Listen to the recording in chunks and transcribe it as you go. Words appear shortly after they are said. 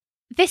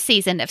This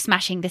season of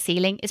Smashing the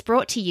Ceiling is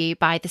brought to you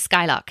by the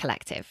Skylark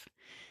Collective.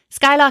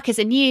 Skylark is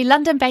a new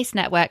London-based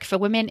network for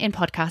women in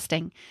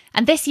podcasting,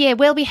 and this year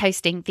we'll be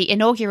hosting the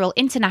inaugural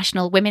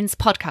International Women's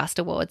Podcast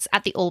Awards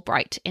at the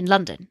Albright in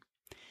London.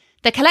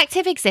 The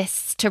collective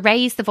exists to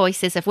raise the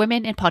voices of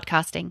women in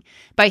podcasting,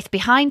 both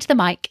behind the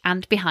mic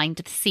and behind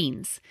the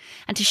scenes,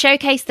 and to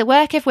showcase the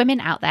work of women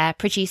out there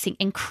producing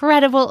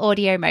incredible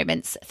audio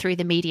moments through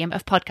the medium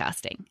of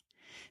podcasting.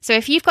 So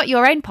if you've got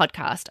your own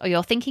podcast or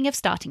you're thinking of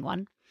starting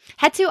one,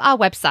 head to our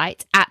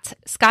website at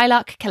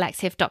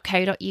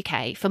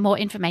skylarkcollective.co.uk for more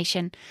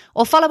information,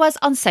 or follow us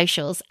on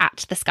socials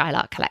at the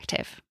Skylark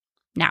Collective.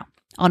 Now,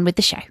 on with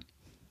the show.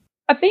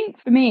 I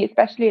think for me,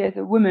 especially as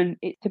a woman,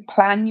 it's to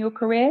plan your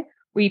career.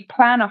 We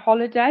plan a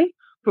holiday,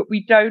 but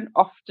we don't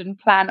often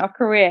plan our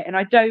career. And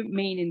I don't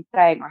mean in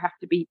saying I have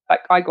to be, like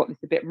I got this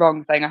a bit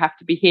wrong, saying I have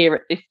to be here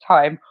at this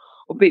time,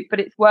 but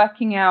it's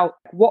working out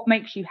what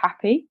makes you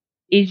happy.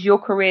 Is your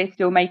career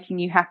still making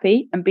you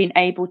happy? And being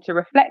able to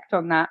reflect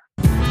on that.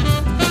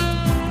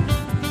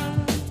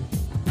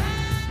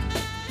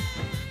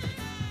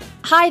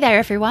 Hi there,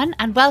 everyone,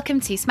 and welcome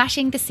to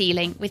Smashing the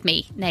Ceiling with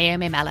me,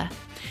 Naomi Mellor.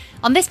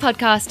 On this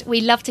podcast,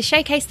 we love to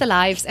showcase the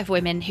lives of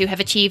women who have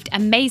achieved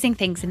amazing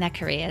things in their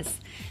careers,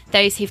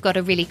 those who've got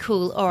a really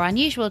cool or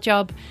unusual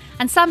job,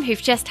 and some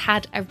who've just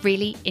had a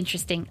really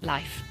interesting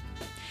life.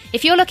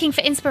 If you're looking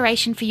for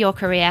inspiration for your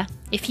career,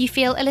 if you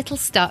feel a little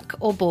stuck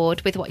or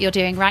bored with what you're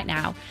doing right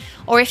now,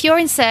 or if you're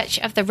in search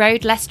of the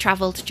road less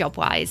travelled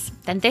job-wise,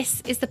 then this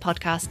is the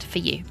podcast for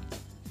you.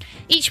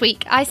 Each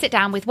week, I sit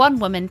down with one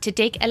woman to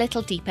dig a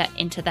little deeper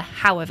into the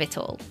how of it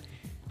all.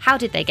 How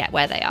did they get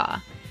where they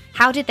are?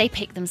 How did they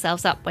pick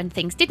themselves up when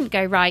things didn't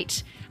go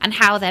right? And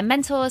how their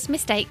mentors,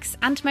 mistakes,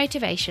 and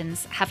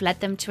motivations have led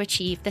them to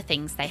achieve the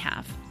things they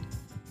have.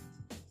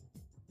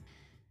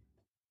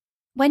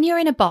 When you're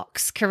in a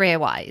box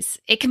career-wise,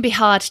 it can be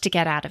hard to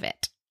get out of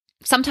it.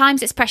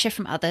 Sometimes it's pressure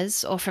from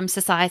others or from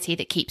society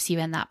that keeps you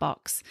in that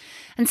box.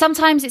 And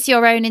sometimes it's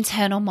your own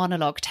internal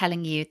monologue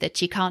telling you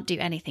that you can't do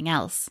anything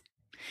else.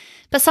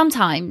 But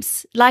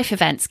sometimes life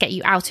events get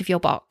you out of your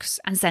box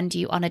and send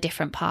you on a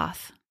different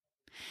path.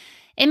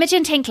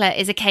 Imogen Tinkler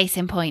is a case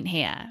in point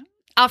here.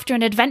 After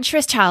an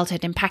adventurous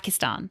childhood in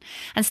Pakistan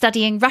and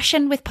studying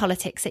Russian with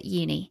politics at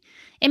uni,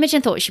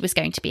 Imogen thought she was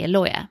going to be a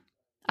lawyer.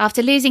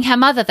 After losing her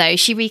mother, though,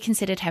 she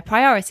reconsidered her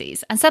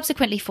priorities and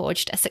subsequently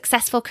forged a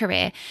successful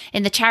career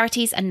in the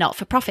charities and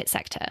not-for-profit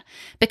sector,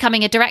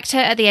 becoming a director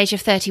at the age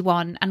of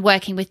 31 and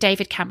working with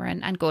David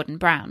Cameron and Gordon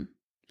Brown.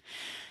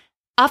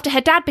 After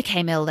her dad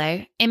became ill,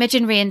 though,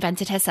 Imogen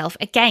reinvented herself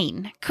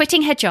again,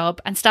 quitting her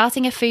job and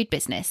starting a food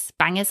business,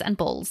 Bangers and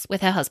Balls,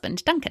 with her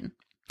husband, Duncan.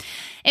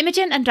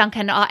 Imogen and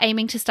Duncan are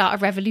aiming to start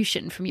a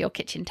revolution from your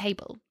kitchen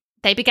table.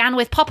 They began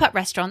with pop-up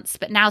restaurants,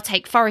 but now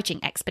take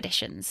foraging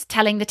expeditions,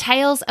 telling the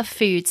tales of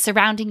food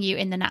surrounding you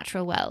in the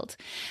natural world.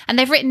 And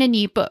they've written a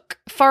new book,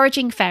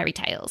 Foraging Fairy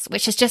Tales,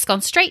 which has just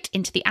gone straight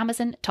into the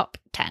Amazon Top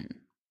 10.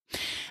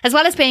 As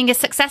well as being a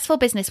successful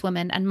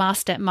businesswoman and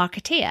master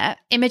marketeer,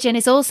 Imogen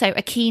is also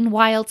a keen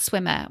wild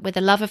swimmer with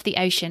a love of the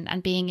ocean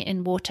and being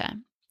in water.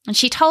 And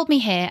she told me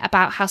here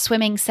about how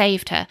swimming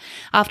saved her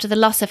after the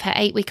loss of her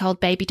 8-week-old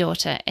baby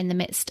daughter in the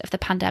midst of the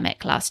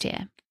pandemic last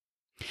year.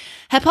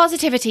 Her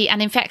positivity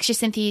and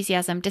infectious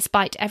enthusiasm,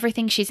 despite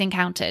everything she's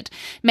encountered,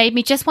 made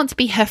me just want to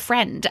be her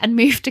friend and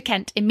move to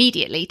Kent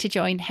immediately to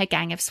join her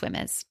gang of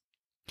swimmers.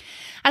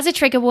 As a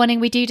trigger warning,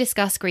 we do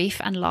discuss grief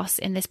and loss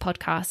in this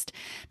podcast,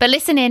 but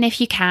listen in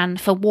if you can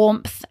for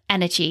warmth,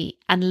 energy,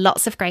 and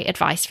lots of great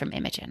advice from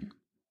Imogen.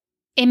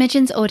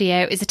 Imogen's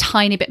audio is a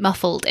tiny bit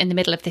muffled in the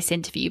middle of this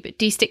interview, but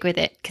do stick with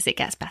it because it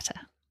gets better.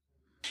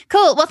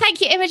 Cool. Well,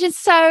 thank you, Imogen,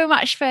 so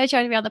much for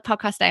joining me on the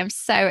podcast today. I'm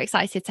so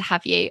excited to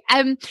have you.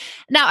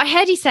 Now, I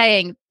heard you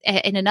saying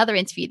in another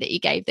interview that you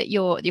gave that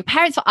your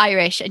parents were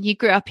Irish and you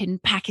grew up in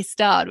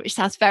Pakistan, which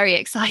sounds very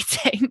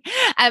exciting.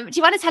 Do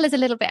you want to tell us a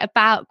little bit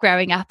about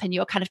growing up and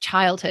your kind of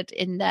childhood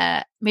in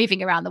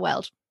moving around the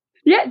world?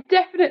 Yeah,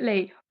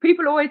 definitely.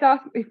 People always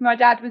ask if my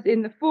dad was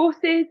in the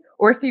forces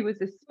or if he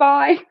was a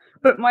spy,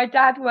 but my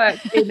dad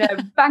worked in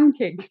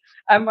banking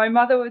and my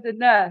mother was a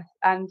nurse.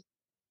 And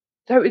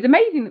so it was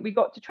amazing that we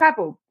got to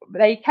travel.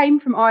 They came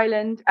from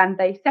Ireland and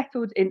they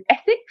settled in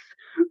Essex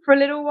for a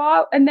little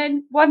while. And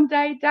then one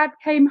day Dad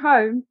came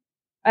home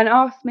and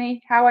asked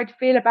me how I'd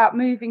feel about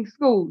moving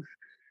schools.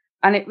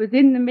 And it was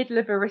in the middle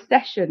of a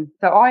recession.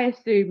 So I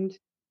assumed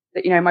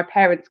that, my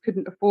parents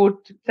couldn't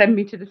afford to send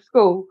me to the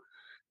school.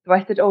 So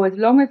I said, as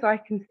long as I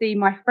can see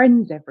my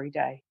friends every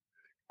day.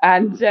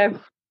 And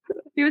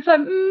he was like,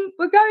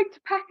 we're going to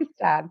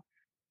Pakistan.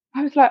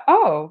 I was like,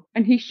 oh.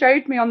 And he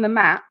showed me on the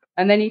map.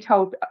 And then he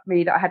told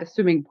me that I had a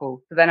swimming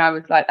pool. So then I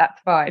was like,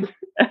 that's fine.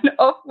 And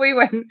off we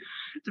went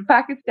to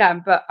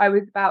Pakistan. But I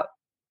was about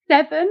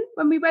 7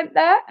 when we went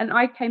there. And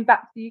I came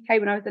back to the UK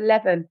when I was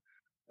 11.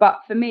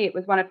 But for me, it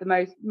was one of the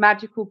most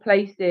magical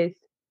places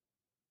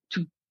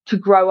to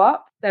grow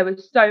up. There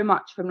was so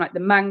much from like the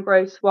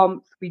mangrove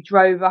swamps. We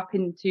drove up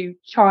into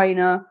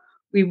China.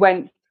 We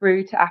went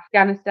through to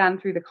Afghanistan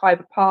through the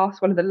Khyber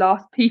Pass, one of the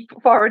last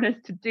foreigners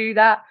to do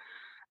that.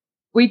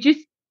 We just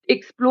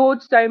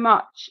explored so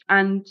much,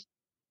 and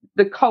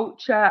the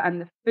culture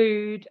and the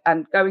food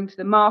and going to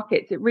the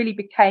markets, it really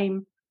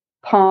became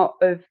part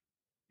of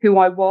who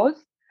I was.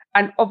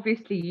 And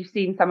obviously, you've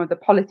seen some of the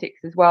politics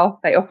as well.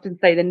 They often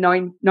say the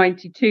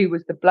 92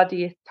 was the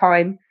bloodiest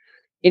time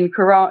in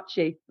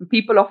Karachi. And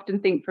people often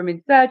think from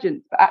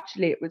insurgents, but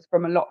actually it was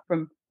from a lot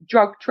from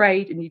drug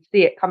trade, and you'd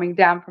see it coming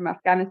down from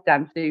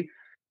Afghanistan. So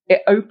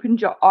it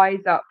opened your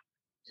eyes up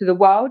to the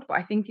world, but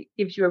I think it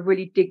gives you a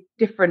really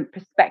different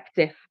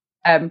perspective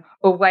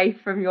away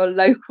from your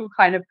local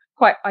kind of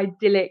quite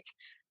idyllic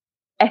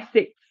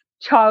Essex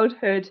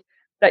childhood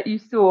that you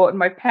saw. And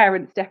my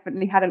parents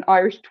definitely had an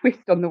Irish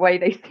twist on the way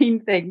they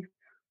seen things.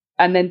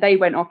 And then they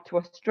went off to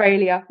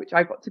Australia, which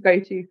I got to go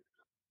to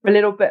for a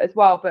little bit as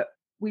well. But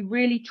we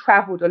really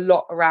traveled a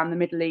lot around the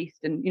Middle East,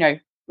 and,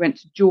 went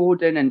to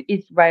Jordan and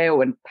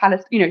Israel and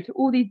Palestine, to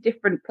all these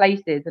different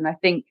places. And I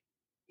think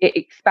it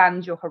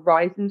expands your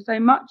horizon so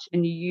much,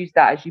 and you use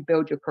that as you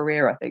build your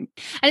career, I think.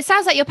 And it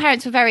sounds like your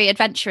parents were very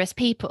adventurous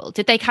people.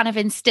 Did they kind of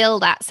instill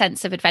that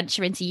sense of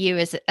adventure into you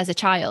as a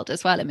child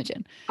as well,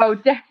 Imogen? Oh,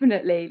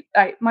 definitely.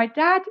 Like my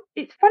dad,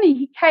 it's funny,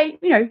 he came,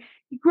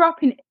 he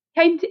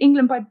came to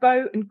England by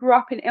boat and grew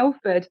up in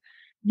Ilford,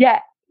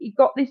 yet he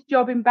got this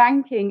job in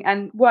banking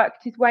and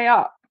worked his way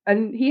up.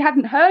 And he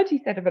hadn't heard,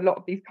 he said, of a lot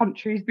of these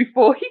countries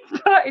before he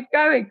started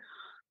going.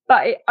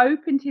 But it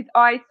opened his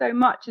eyes so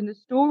much, and the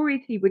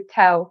stories he would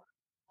tell.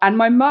 And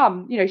my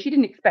mum, she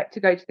didn't expect to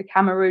go to the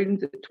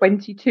Cameroons at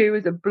 22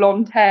 as a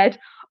blonde-haired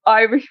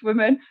Irish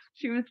woman.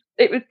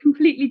 It was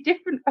completely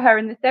different for her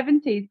in the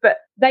 70s, but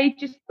they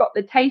just got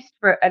the taste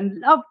for it and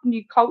loved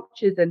new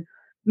cultures and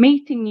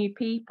meeting new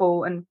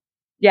people. And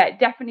yeah, it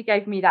definitely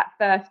gave me that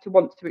thirst to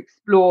want to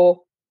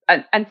explore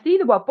and see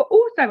the world. But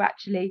also,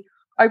 actually,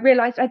 I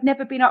realised I'd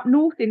never been up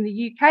north in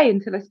the UK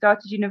until I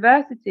started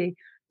university.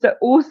 So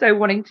also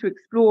wanting to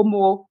explore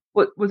more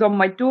what was on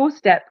my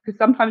doorstep, because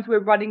sometimes we're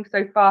running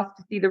so fast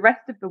to see the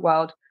rest of the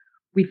world,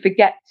 we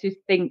forget to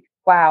think,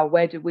 wow,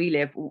 where do we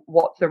live?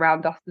 What's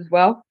around us as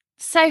well?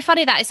 So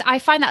funny that is. I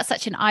find that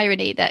such an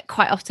irony that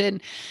quite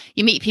often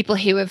you meet people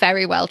who are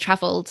very well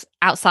travelled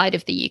outside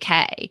of the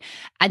UK,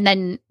 and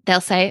then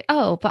they'll say,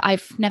 oh, but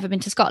I've never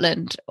been to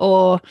Scotland,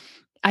 or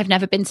I've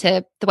never been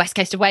to the west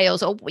coast of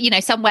Wales, or,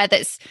 somewhere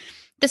that's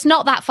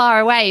not that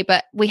far away.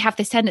 But we have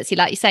this tendency,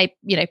 like you say,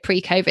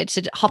 pre-COVID,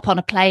 to hop on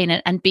a plane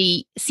and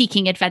be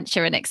seeking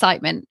adventure and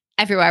excitement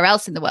everywhere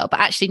else in the world,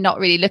 but actually not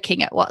really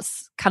looking at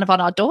what's kind of on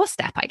our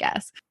doorstep, I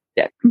guess.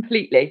 Yeah,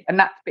 completely.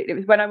 And it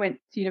was when I went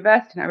to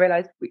university and I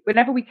realised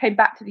whenever we came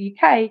back to the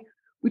UK,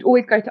 we'd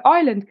always go to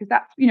Ireland, because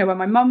that's, where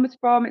my mum was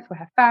from. It's where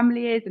her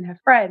family is and her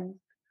friends.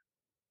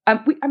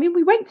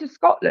 We went to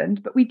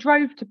Scotland, but we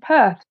drove to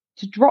Perth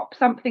to drop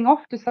something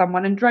off to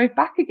someone and drove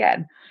back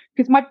again,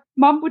 because my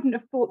mum wouldn't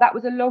have thought that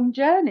was a long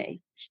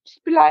journey. She'd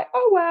just be like,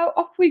 oh, well,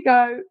 off we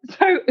go.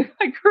 So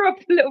I grew up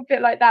a little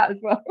bit like that as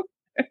well.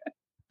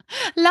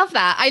 Love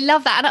that. I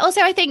love that. And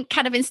also, I think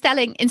kind of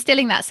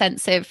instilling that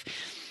sense of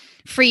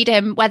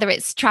freedom, whether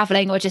it's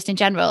traveling or just in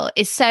general,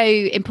 is so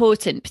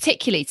important,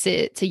 particularly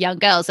to young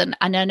girls. And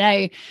I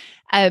know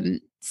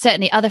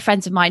certainly other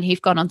friends of mine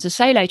who've gone on to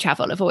solo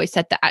travel have always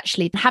said that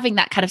actually having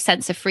that kind of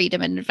sense of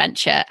freedom and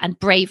adventure and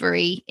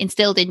bravery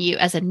instilled in you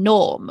as a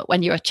norm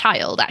when you're a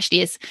child actually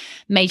is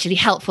majorly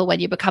helpful when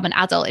you become an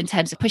adult, in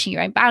terms of pushing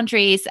your own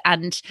boundaries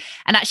and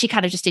actually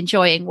kind of just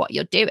enjoying what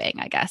you're doing,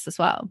 I guess, as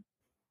well.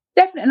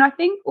 Definitely. And I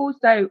think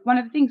also one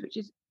of the things which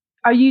is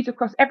I use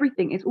across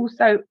everything is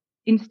also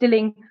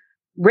instilling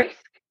risk.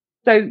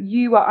 So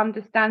you are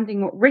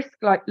understanding what risk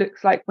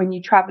looks like when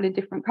you travel in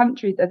different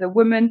countries. As a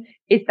woman,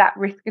 is that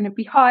risk going to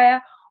be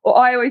higher? Or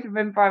I always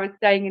remember I was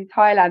staying in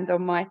Thailand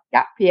on my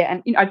gap year,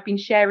 and I'd been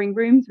sharing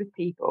rooms with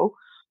people.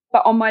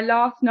 But on my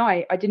last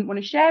night, I didn't want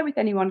to share with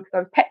anyone because I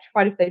was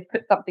petrified if they'd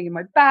put something in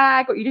my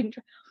bag or you didn't.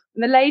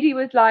 And the lady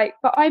was like,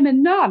 but I'm a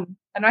nun.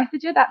 And I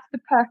said, yeah, that's the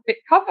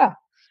perfect cover.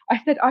 I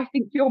said, I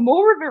think you're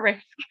more of a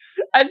risk.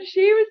 And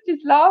she was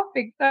just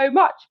laughing so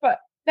much. But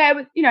there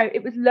was,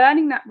 it was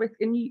learning that risk,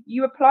 and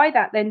you apply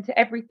that then to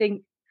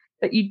everything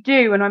that you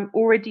do. And I'm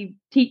already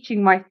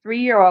teaching my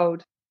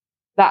 3-year-old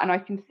that, and I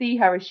can see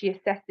her as she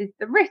assesses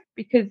the risk,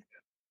 because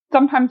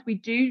sometimes we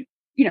do,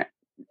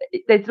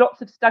 there's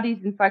lots of studies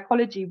in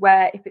psychology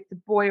where if it's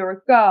a boy or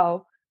a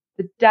girl,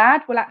 the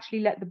dad will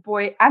actually let the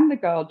boy and the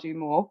girl do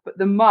more, but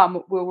the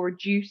mum will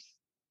reduce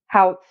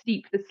how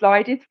steep the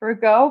slide is for a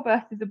girl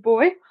versus a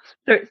boy.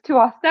 So it's to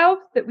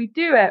ourselves that we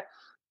do it.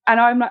 And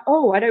I'm like,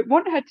 oh, I don't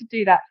want her to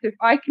do that. So if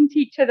I can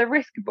teach her the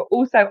risk, but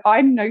also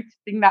I'm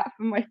noticing that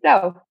for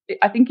myself,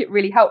 I think it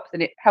really helps.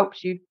 And it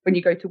helps you when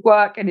you go to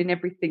work and in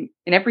everything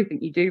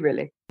you do,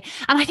 really.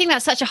 And I think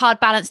that's such a hard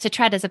balance to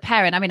tread as a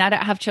parent. I mean, I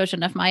don't have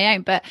children of my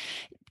own, but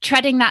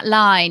treading that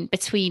line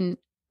between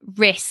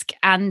risk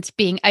and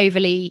being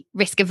overly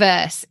risk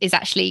averse is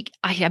actually,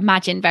 I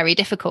imagine, very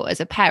difficult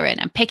as a parent,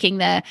 and picking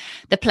the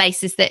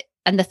places that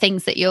and the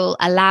things that you'll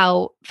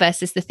allow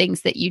versus the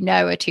things that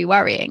are too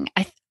worrying.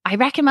 I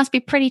reckon must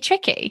be pretty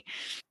tricky.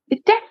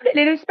 It's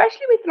definitely,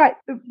 especially with like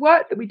the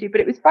work that we do.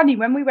 But it was funny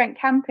when we went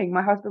camping,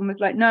 my husband was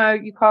like, no,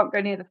 you can't go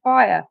near the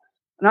fire.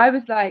 And I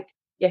was like,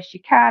 yes, you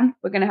can.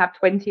 We're going to have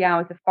 20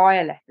 hours of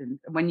fire lessons.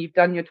 And when you've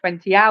done your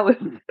 20 hours,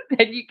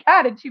 then you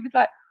can. And she was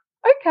like,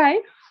 okay.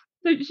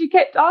 So she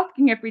kept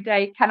asking every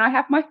day, can I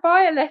have my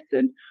fire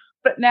lesson?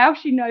 But now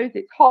she knows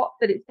it's hot,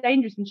 that it's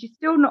dangerous, and she's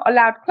still not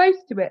allowed close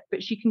to it,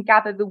 but she can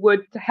gather the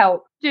wood to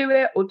help do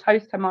it or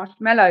toast her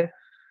marshmallow.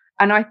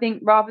 And I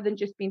think rather than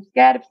just being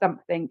scared of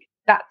something,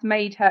 that's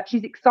made her,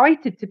 she's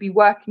excited to be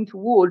working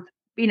towards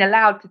being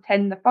allowed to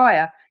tend the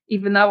fire,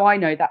 even though I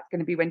know that's going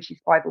to be when she's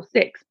 5 or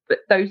 6. But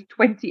those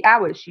 20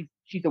 hours,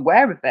 she's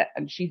aware of it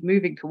and she's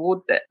moving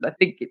towards it. I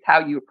think it's how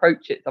you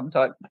approach it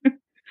sometimes.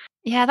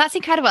 Yeah, that's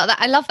incredible.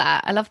 I love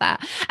that. I love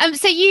that.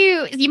 So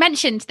you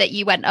mentioned that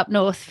you went up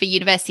north for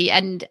university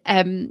and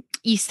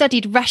you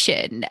studied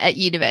Russian at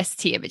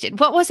university, Imogen.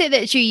 What was it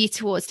that drew you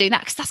towards doing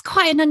that? Because that's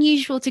quite an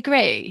unusual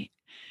degree.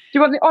 Do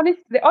you want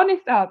the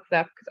honest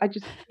answer? Because I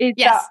just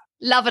yes,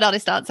 love an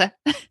honest answer.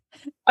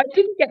 I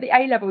didn't get the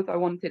A levels I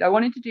wanted. I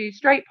wanted to do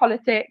straight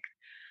politics,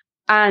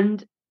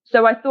 and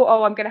so I thought,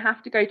 oh, I'm going to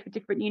have to go to a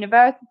different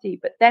university.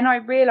 But then I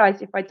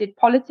realised if I did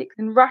politics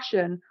and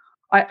Russian,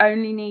 I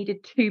only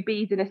needed 2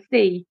 Bs and a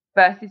C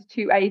versus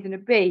 2 As and a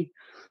B.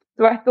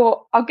 So I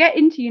thought I'll get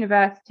into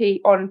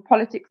university on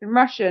politics and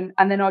Russian,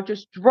 and then I'll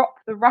just drop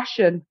the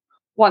Russian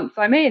once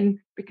I'm in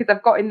because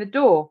I've got in the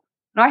door.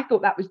 And I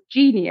thought that was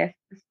genius.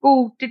 The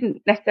school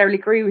didn't necessarily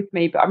agree with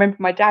me, but I remember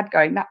my dad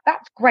going,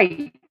 that's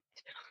great.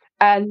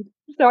 And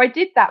so I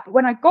did that. But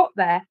when I got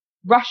there,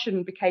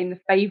 Russian became the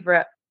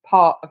favourite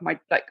part of my,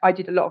 like, I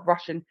did a lot of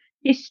Russian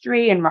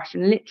history and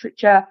Russian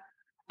literature.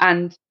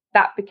 And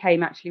that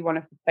became actually one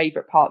of the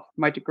favourite parts of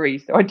my degree.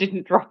 So I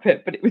didn't drop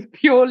it, but it was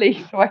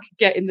purely so I could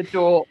get in the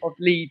door of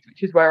Leeds,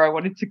 which is where I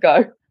wanted to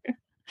go.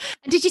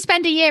 Did you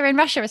spend a year in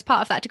Russia as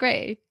part of that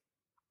degree?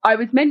 I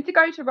was meant to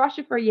go to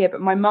Russia for a year, but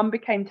my mum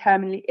became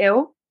terminally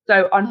ill.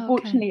 So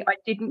unfortunately, I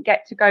didn't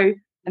get to go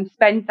and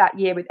spend that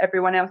year with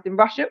everyone else in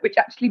Russia, which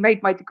actually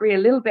made my degree a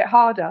little bit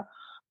harder.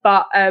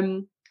 But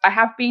I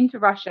have been to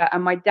Russia,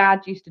 and my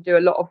dad used to do a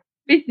lot of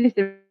business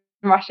in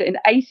Russia in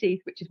the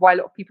 80s, which is why a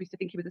lot of people used to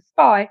think he was a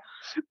spy.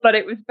 But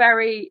it was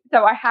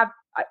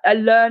I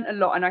learned a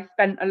lot, and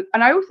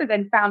and I also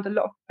then found a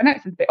lot of, I know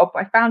it's a bit odd,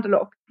 but I found a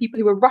lot of people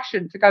who were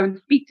Russian to go and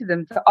speak to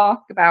them to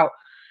ask about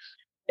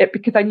it,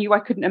 because I knew I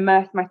couldn't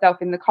immerse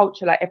myself in the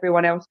culture like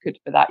everyone else could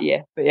for that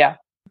year. But yeah.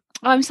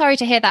 Oh, I'm sorry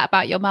to hear that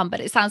about your mum,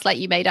 but it sounds like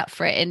you made up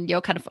for it in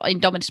your kind of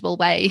indomitable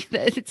way.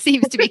 It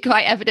seems to be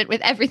quite evident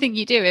with everything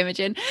you do,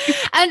 Imogen.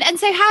 And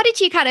so how did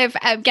you kind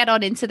of get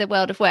on into the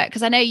world of work?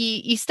 Because I know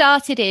you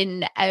started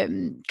in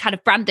kind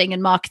of branding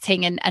and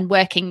marketing and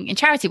working in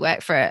charity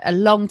work for a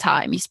long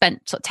time. You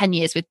spent sort of 10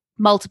 years with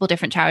multiple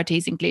different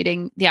charities,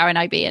 including the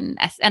RNIB and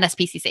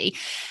NSPCC.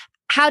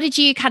 How did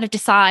you kind of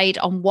decide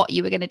on what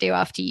you were going to do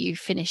after you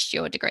finished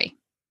your degree?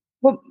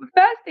 Well, the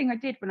first thing I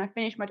did when I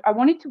finished I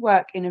wanted to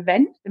work in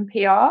events and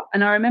PR.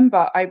 And I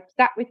remember I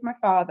sat with my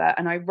father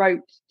and I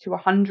wrote to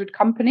 100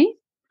 companies.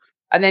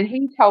 And then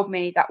he told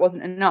me that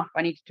wasn't enough.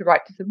 I needed to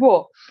write to some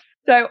more.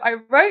 So I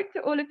wrote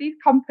to all of these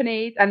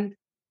companies and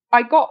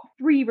I got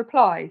 3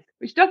 replies,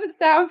 which doesn't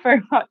sound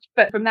very much.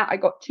 But from that, I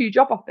got 2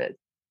 job offers.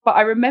 But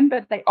I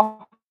remember they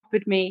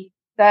offered me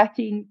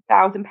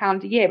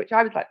 £13,000 a year, which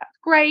I was like, that's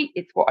great.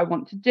 It's what I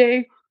want to do.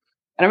 And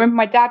I remember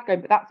my dad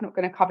going, but that's not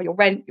going to cover your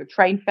rent, your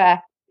train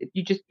fare.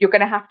 You're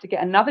going to have to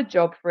get another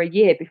job for a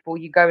year before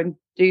you go and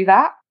do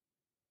that.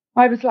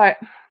 I was like,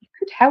 you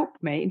could help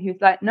me. And he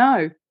was like,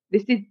 no,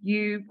 this is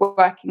you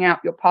working out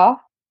your path.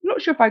 I'm not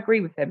sure if I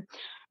agree with him.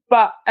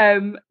 But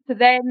and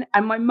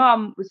my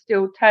mum was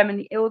still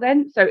terminally ill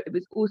then. So it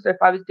was also, if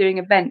I was doing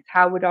events,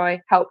 how would I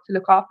help to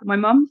look after my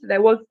mum? So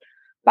there was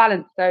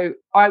balance. So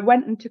I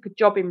went and took a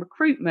job in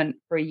recruitment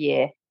for a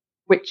year,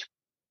 which,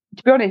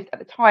 to be honest, at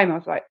the time I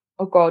was like,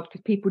 oh God,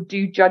 because people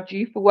do judge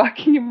you for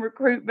working in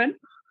recruitment.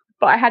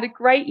 But I had a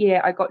great year.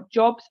 I got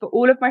jobs for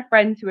all of my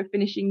friends who were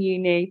finishing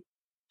uni.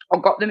 I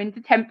got them into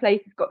 10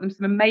 places, got them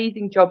some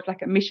amazing jobs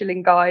like at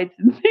Michelin guides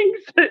and things.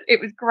 It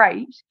was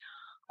great.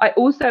 I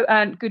also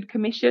earned good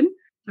commission.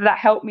 So that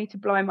helped me to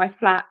buy my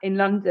flat in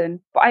London.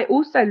 But I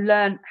also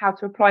learned how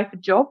to apply for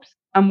jobs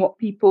and what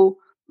people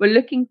were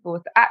looking for.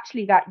 So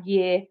actually that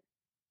year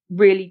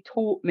really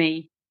taught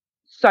me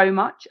so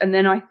much. And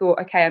then I thought,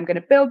 okay, I'm going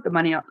to build the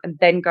money up and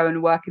then go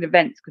and work in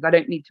events because I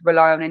don't need to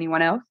rely on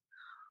anyone else.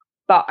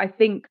 But I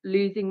think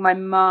losing my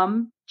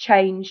mum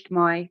changed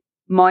my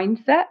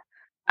mindset.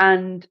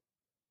 And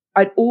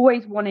I'd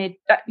always wanted,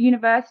 at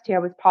university, I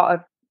was part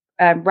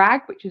of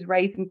RAG, which is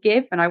Raise and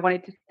Give. And I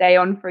wanted to stay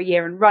on for a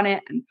year and run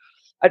it. And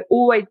I'd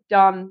always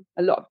done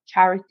a lot of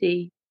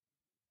charity,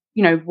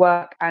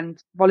 work and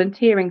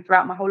volunteering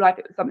throughout my whole life.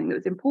 It was something that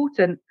was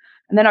important.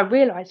 And then I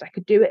realized I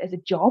could do it as a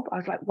job. I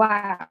was like,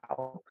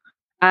 wow.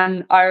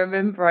 And I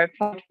remember I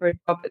applied for a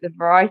job at the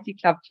Variety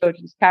Club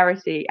Children's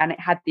Charity, and it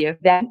had the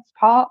events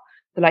part.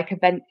 So like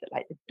events at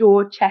like the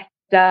Dorchester,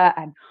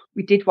 and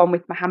we did one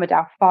with Muhammad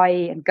Al-Fai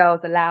and Girls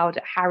Aloud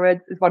at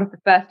Harrods as one of the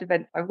first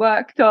events I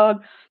worked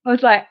on. I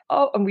was like,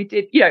 oh, and we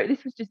did,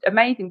 this was just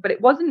amazing. But it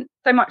wasn't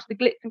so much the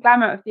glitz and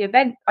glamour of the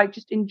event. I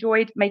just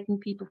enjoyed making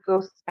people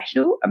feel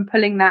special and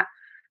pulling that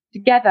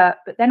together.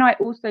 But then I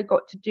also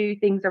got to do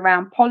things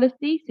around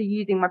policy, so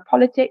using my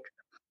politics.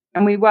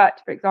 And we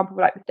worked, for example,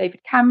 like with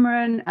David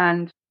Cameron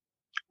and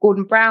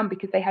Gordon Brown,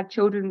 because they had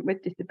children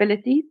with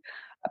disabilities,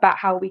 about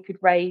how we could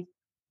raise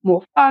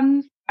more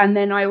funds. And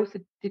then I also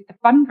did the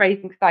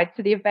fundraising side,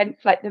 so the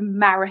events like the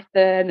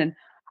marathon, and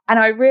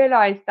I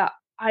realized that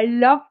I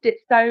loved it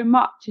so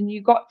much, and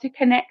you got to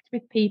connect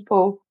with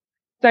people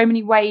so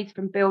many ways,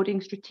 from building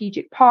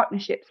strategic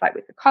partnerships like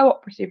with the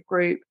cooperative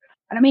group.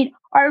 And I mean,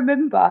 I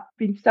remember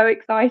being so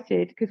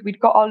excited because we'd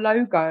got our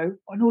logo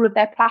on all of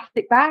their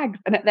plastic bags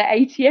and at their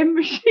ATM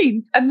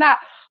machines, and that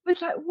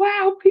was like,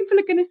 wow, people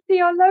are going to see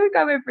our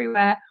logo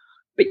everywhere.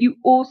 But you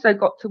also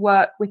got to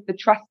work with the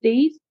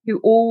trustees who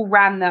all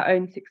ran their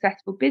own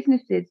successful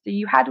businesses. So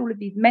you had all of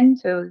these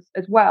mentors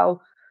as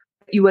well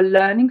that you were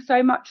learning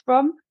so much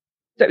from.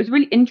 So it was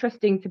really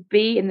interesting to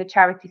be in the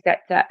charity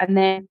sector. And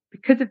then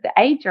because of the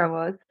age I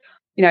was,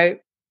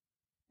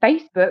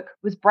 Facebook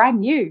was brand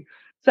new.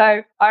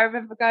 So I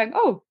remember going,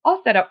 oh,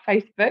 I'll set up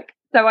Facebook.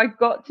 So I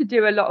got to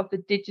do a lot of the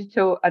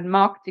digital and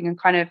marketing,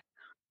 and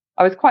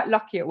I was quite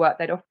lucky at work.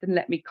 They'd often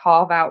let me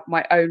carve out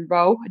my own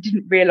role. I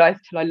didn't realize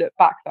till I look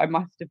back that I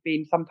must have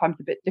been sometimes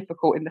a bit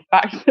difficult in the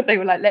fact that they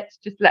were like, let's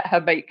just let her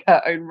make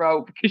her own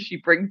role because she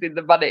brings in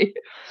the money.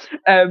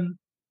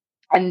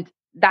 And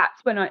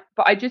that's when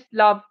but I just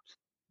loved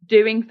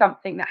doing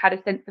something that had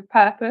a sense of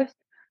purpose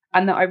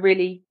and that I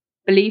really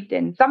believed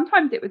in.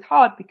 Sometimes it was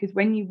hard because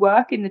when you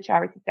work in the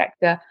charity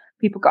sector,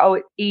 people go, oh,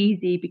 it's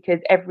easy because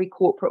every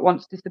corporate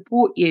wants to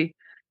support you.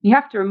 You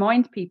have to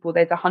remind people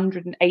there's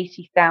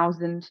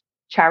 180,000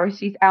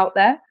 charities out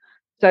there.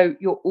 So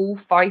you're all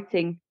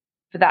fighting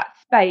for that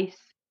space.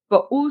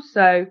 But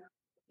also,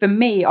 for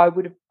me, I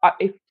would have,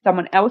 if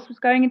someone else was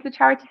going into the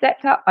charity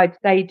sector, I'd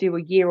say do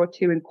a year or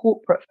two in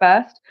corporate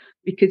first,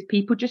 because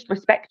people just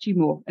respect you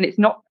more. And it's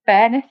not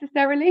fair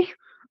necessarily,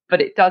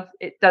 but it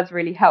does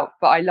really help.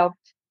 But I loved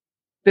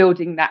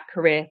building that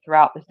career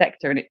throughout the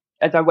sector. And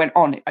as I went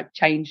on, I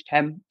changed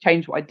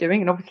what I'm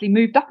doing, and obviously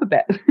moved up a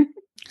bit.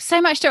 So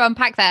much to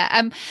unpack there.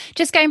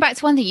 Just going back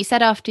to one thing you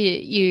said after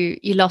you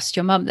lost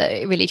your mum, that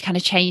it really kind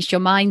of changed your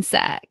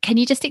mindset. Can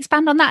you just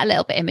expand on that a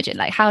little bit, Imogen?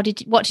 Like,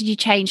 what did you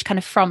change kind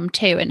of from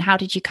to, and how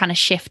did you kind of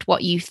shift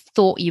what you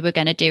thought you were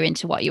going to do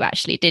into what you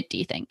actually did, do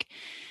you think?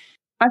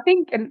 I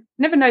think, and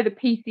never know the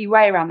PC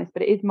way around this,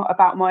 but it is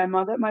about my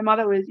mother. My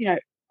mother was,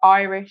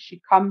 Irish.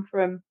 She'd come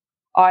from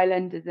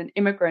Ireland as an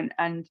immigrant.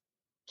 And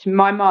to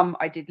my mum,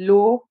 I did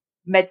law,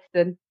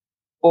 medicine,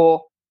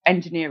 or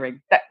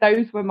engineering.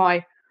 Those were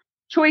my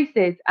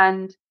choices.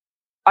 And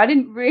I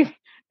didn't really,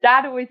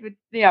 Dad always would,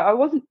 I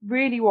wasn't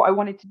really what I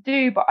wanted to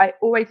do, but I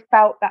always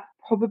felt that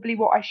probably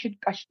what I should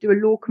do a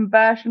law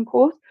conversion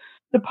course.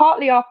 So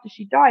partly after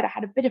she died, I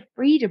had a bit of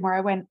freedom where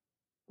I went,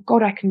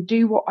 God, I can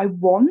do what I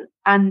want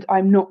and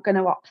I'm not going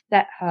to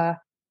upset her.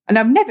 And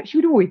she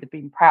would always have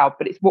been proud,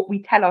 but it's what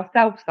we tell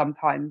ourselves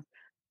sometimes.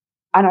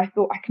 And I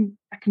thought, I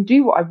can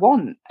do what I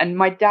want. And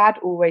my dad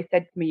always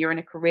said to me, you're in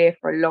a career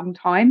for a long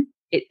time.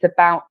 It's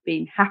about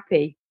being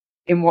happy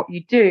in what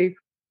you do.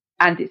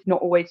 And it's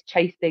not always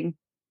chasing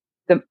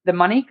the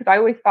money, because I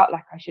always felt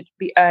like I should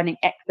be earning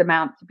X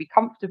amount to be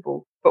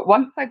comfortable. But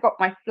once I got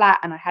my flat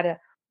and I had a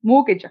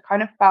mortgage, I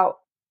kind of felt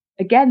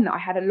again that I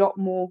had a lot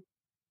more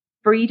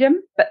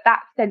freedom, but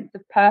that sense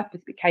of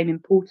purpose became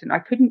important. I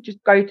couldn't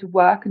just go to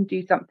work and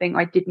do something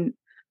I didn't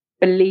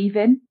believe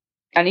in.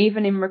 And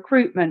even in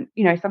recruitment,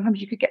 sometimes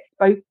you could get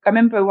spoke. I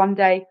remember one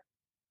day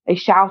they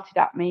shouted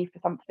at me for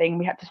something.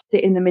 We had to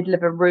sit in the middle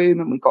of a room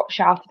and we got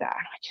shouted at.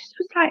 And I just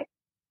was like,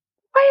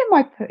 why am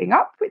I putting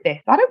up with this?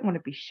 I don't want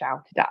to be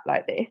shouted at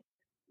like this.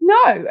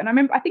 No. And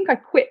I think I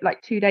quit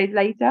like 2 days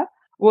later.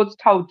 Was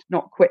told to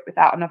not quit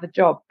without another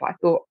job, but I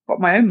thought, I've got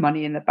my own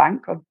money in the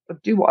bank. I'll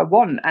do what I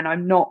want, and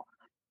I'm not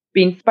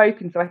being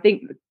spoken. So I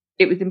think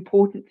it was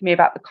important to me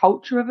about the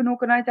culture of an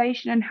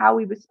organization and how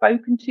we were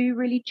spoken to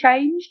really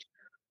changed.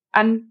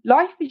 And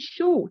life is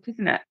short,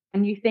 isn't it?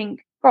 And you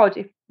think, God,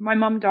 if my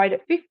mum died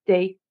at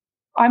 50,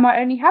 I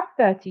might only have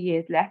 30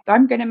 years left.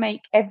 I'm going to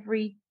make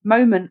every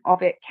moment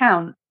of it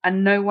count,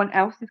 and no one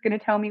else is going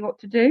to tell me what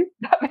to do.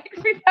 That makes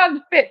me sound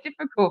a bit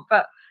difficult,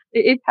 but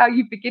it is how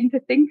you begin to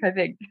think, I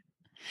think.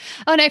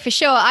 Oh no, for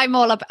sure. I'm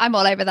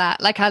all over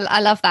that. Like I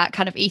love that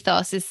kind of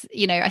ethos. Is,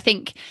 I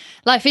think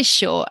life is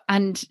short,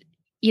 and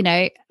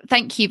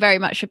thank you very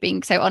much for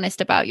being so honest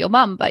about your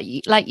mum. But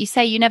like you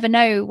say, you never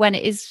know when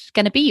it is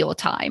going to be your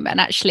time, and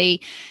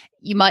actually,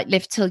 you might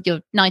live till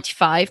you're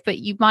 95, but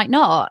you might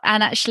not.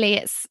 And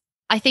actually,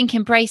 I think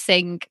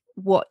embracing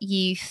what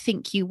you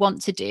think you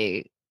want to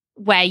do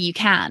where you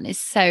can is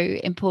so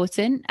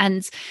important.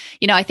 And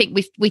I think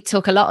we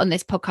talk a lot on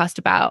this podcast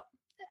about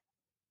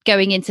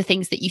going into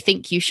things that you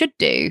think you should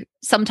do,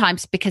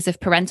 sometimes because of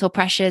parental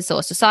pressures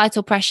or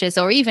societal pressures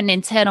or even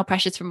internal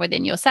pressures from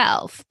within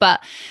yourself.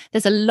 But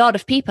there's a lot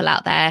of people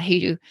out there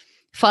who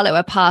follow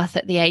a path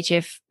at the age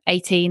of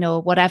 18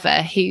 or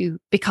whatever, who,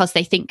 because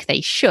they think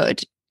they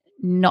should,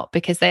 not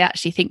because they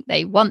actually think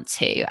they want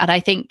to. And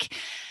I think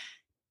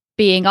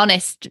being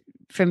honest,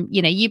 from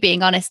you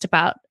being honest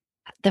about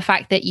the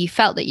fact that you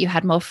felt that you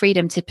had more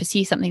freedom to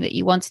pursue something that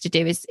you wanted to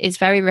do is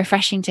very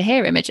refreshing to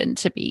hear, Imogen,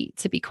 to be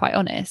quite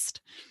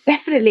honest.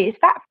 Definitely. It's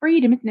that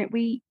freedom, isn't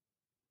it?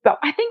 But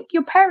I think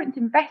your parents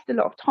invest a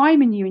lot of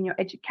time in you, in your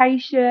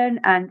education,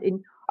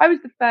 I was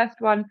the first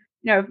one,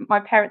 of my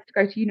parents to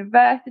go to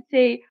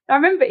university. I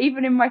remember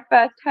even in my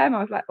first term, I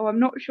was like, oh, I'm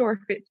not sure if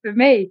it's for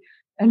me.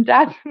 And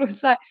Dad was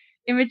like,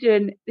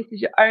 Imogen, this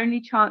is your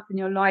only chance in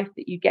your life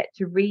that you get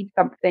to read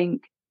something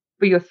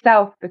for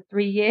yourself for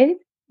 3 years.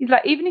 He's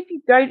like, even if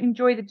you don't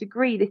enjoy the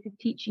degree, this is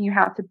teaching you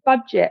how to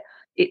budget.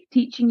 It's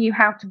teaching you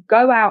how to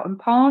go out and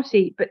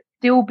party, but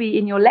still be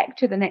in your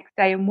lecture the next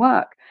day and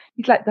work.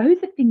 He's like, those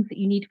are things that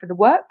you need for the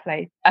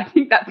workplace. I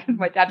think that's because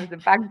my dad was a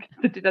banker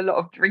that did a lot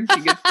of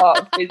drinking as part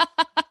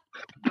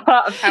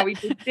of how he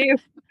did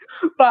deals.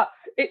 But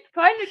it's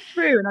kind of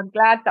true, and I'm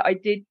glad that I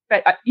did.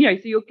 But so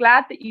you're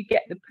glad that you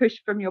get the push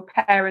from your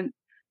parents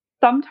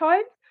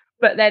sometimes,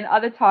 but then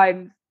other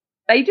times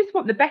they just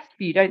want the best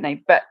for you, don't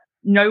they? But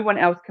no one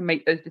else can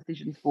make those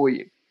decisions for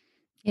you.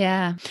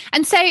 Yeah.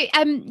 And so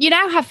you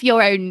now have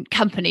your own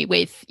company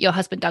with your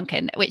husband,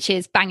 Duncan, which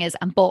is Bangers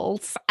and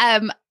Balls.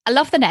 I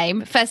love the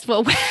name. First of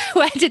all,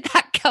 where did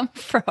that come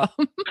from?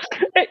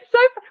 It's so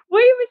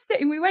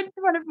we went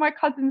to one of my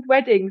cousin's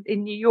weddings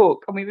in New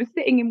York, and we were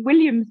sitting in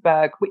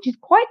Williamsburg, which is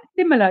quite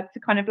similar to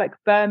kind of like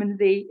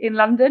Bermondsey in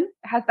London.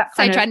 It has that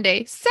kind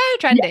trendy.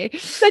 Yeah,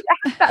 so it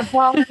has that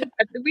vibe.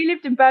 We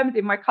lived in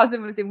Bermondsey, my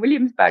cousin was in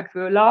Williamsburg, so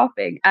we were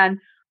laughing, and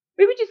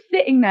we were just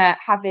sitting there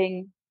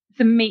having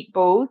some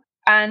meatballs,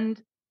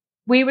 and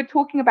we were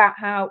talking about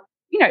how,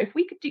 if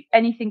we could do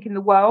anything in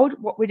the world,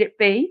 what would it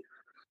be?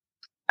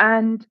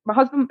 And my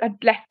husband had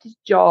left his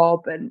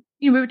job, and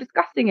we were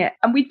discussing it,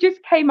 and we just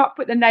came up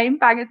with the name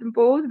Bangers and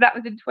Balls. That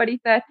was in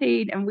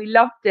 2013, and we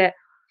loved it.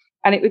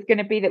 And it was going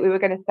to be that we were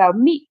going to sell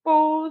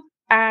meatballs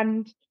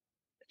and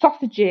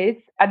sausages,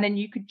 and then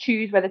you could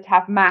choose whether to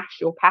have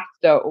mash or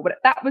pasta or whatever.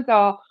 That was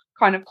our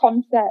kind of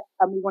concept,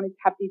 and we wanted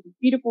to have these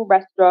beautiful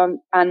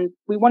restaurants, and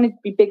we wanted to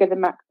be bigger than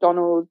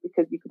McDonald's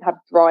because you could have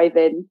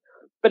drive-ins.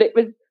 But it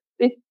was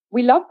this.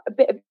 We love a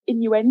bit of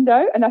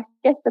innuendo, and I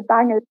guess the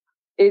Bangers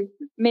is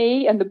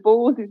me and the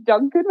Balls is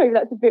Duncan. Maybe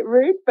that's a bit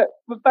rude, but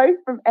we're both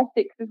from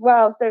Essex as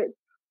well. So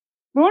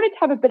we wanted to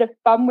have a bit of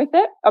fun with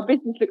it. Our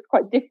business looks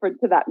quite different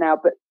to that now,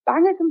 but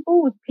Bangers and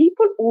Balls,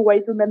 people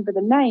always remember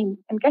the name.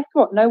 And guess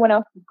what? No one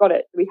else has got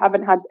it. So we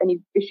haven't had any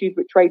issues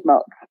with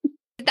trademarks.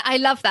 I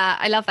love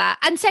that.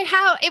 And so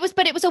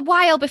but it was a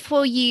while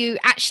before you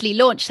actually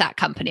launched that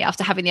company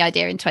after having the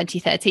idea in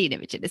 2013,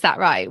 Imogen. Is that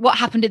right? What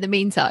happened in the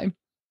meantime?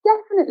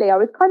 Definitely. I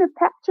was kind of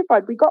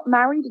petrified. We got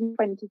married in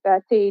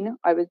 2013.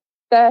 I was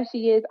 30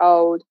 years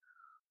old.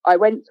 I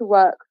went to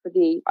work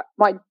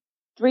my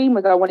dream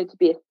was I wanted to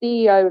be a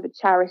CEO of a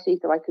charity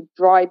so I could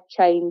drive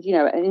change,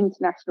 at an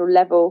international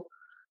level.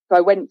 So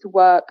I went to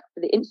work for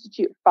the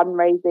Institute of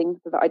Fundraising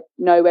so that I'd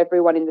know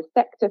everyone in the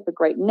sector for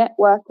great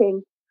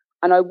networking.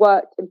 And I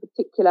worked in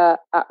particular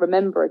at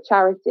Remember, a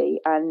charity,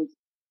 and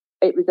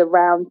it was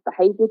around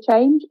behaviour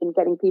change and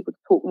getting people to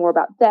talk more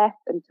about death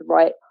and to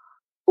write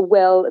a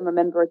will and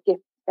remember a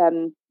gift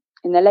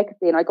in their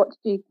legacy. And I got to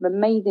do some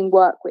amazing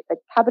work with the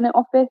Cabinet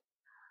Office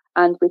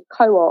and with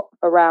Co-op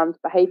around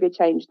behaviour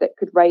change that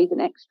could raise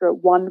an extra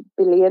 1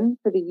 billion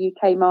for the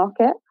UK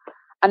market.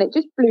 And it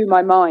just blew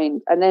my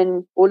mind. And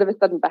then all of a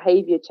sudden,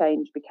 behaviour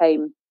change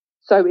became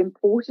so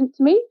important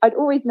to me. I'd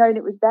always known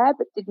it was there,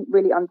 but didn't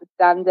really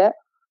understand it.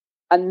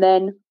 And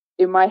then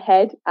in my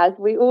head, as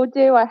we all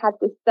do, I had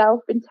this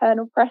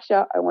internal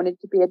pressure. I wanted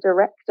to be a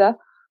director.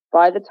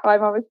 By the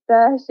time I was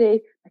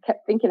 30, I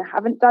kept thinking, I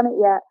haven't done it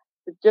yet.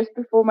 So just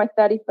before my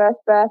 31st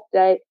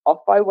birthday, off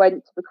I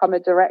went to become a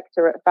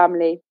director at a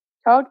family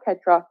childcare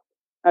trust.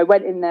 I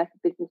went in there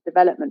for business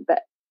development,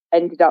 but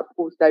ended up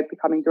also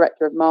becoming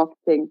director of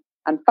marketing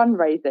and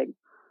fundraising.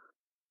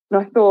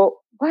 And I thought,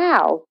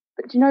 wow,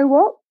 but do you know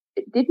what?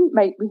 It didn't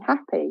make me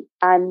happy.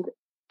 And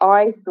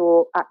I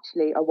thought,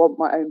 actually, I want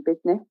my own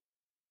business.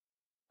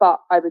 But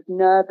I was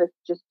nervous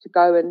just to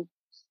go and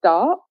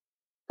start.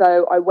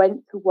 So I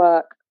went to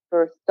work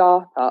for a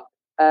startup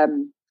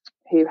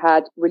who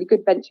had really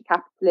good venture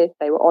capitalists.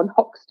 They were on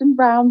Hoxton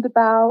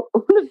Roundabout,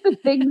 all of the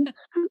things.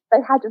 They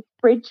had a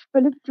fridge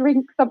full of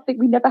drinks, something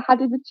we never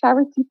had in the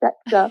charity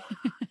sector.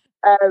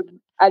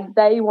 And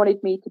they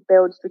wanted me to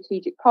build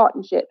strategic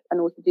partnerships and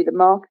also do the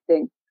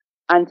marketing.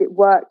 And it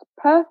worked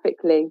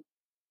perfectly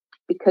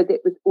because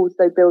it was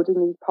also building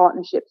these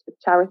partnerships with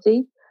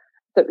charities.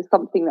 So it was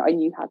something that I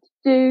knew how to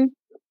do.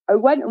 I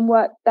went and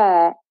worked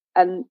there,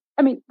 and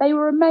they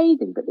were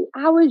amazing, but the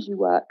hours you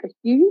work are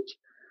huge.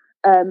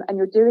 And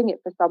you're doing it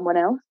for someone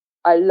else.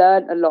 I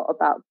learned a lot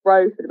about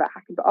growth and about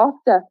hacking. But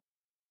after,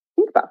 I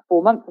think about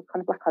 4 months, I was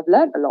kind of like, I've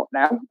learned a lot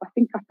now. I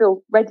think I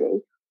feel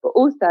ready. But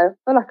also, I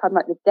feel like I'm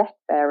like the death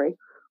fairy.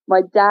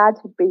 My dad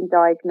had been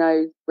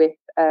diagnosed with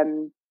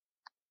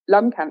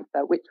lung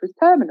cancer, which was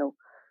terminal.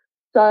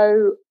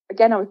 So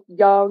again, I was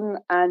young,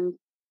 and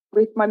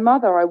with my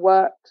mother, I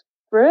worked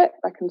through it.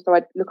 So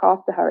I'd look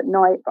after her at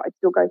night, but I'd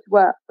still go to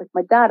work. With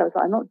my dad, I was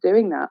like, I'm not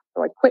doing that.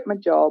 So I quit my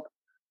job.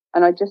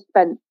 And I just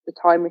spent the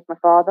time with my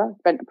father.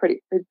 His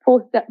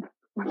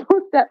my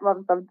poor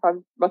stepmom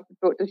sometimes must have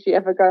thought, does she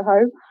ever go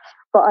home?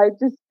 But I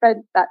just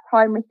spent that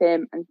time with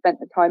him and spent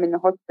the time in the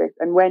hospice.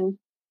 And when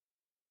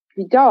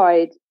he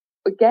died,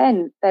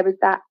 again, there was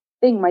that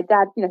thing. My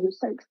dad, he was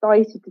so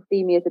excited to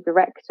see me as a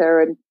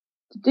director and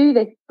to do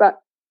this. But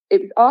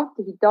it was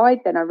after he died,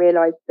 then I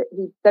realised that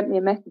he sent me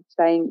a message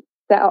saying,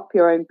 set up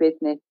your own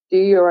business, do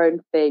your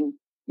own thing.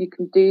 You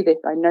can do this.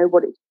 I know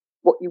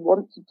what you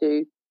want to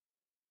do.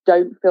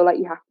 Don't feel like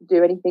you have to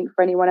do anything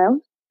for anyone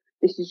else.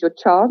 This is your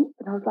chance.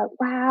 And I was like,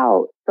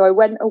 wow. So I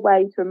went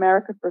away to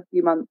America for a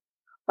few months.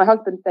 My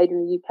husband stayed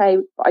in the UK,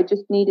 but I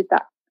just needed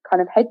that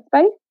kind of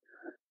headspace.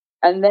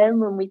 And then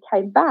when we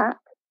came back,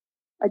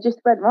 I just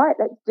went, right,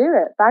 let's do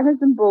it. Bangers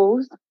and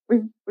balls.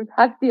 We've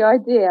had the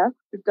idea.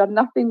 We've done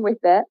nothing with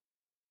it.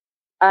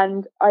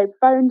 And I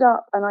phoned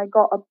up and I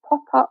got a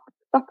pop-up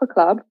supper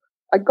club.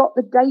 I got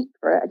the date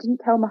for it. I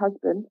didn't tell my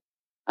husband.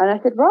 And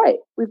I said, right,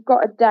 we've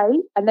got a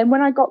date. And then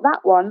when I got that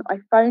one, I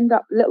phoned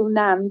up Little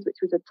Nan's, which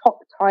was a top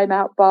time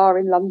out bar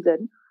in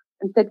London,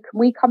 and said, can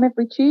we come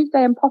every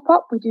Tuesday and pop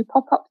up? We do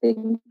pop-ups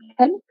in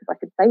Kent, because I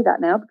could say that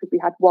now because we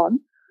had one.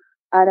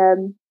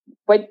 And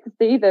went to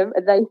see them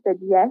and they said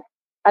yes.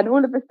 And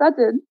all of a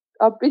sudden,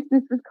 our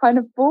business was kind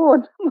of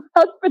born. My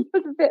husband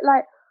was a bit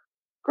like,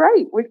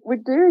 great, we're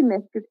doing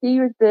this, because he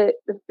was the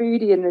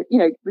foodie and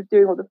was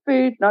doing all the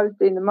food and I was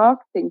doing the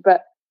marketing.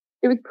 But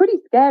it was pretty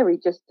scary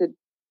just to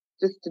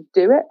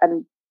do it,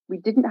 and we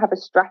didn't have a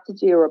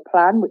strategy or a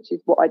plan, which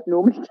is what I'd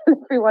normally tell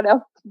everyone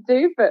else to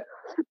do, but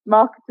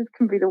marketers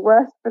can be the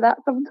worst for that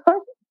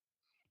sometimes.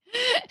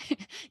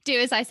 Do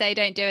as I say,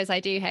 don't do as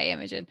I do. Hey,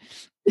 Imogen.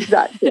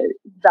 Exactly.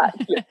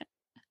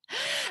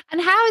 And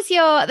how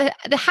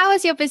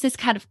has your business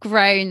kind of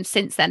grown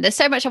since then? There's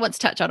so much I want to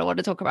touch on. I want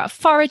to talk about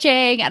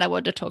foraging, and I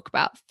want to talk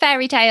about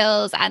fairy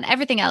tales and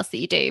everything else that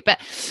you do. But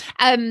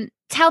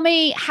tell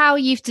me how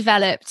you've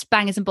developed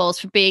Bangers and Balls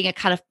from being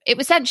it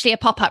was essentially a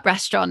pop-up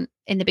restaurant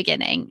in the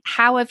beginning.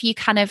 How have you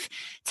kind of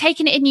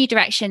taken it in new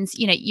directions?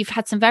 You've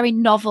had some very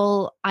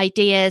novel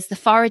ideas. The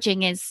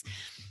foraging is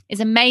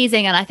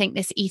amazing. And I think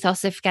this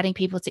ethos of getting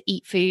people to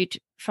eat food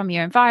from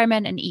your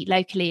environment and eat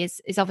locally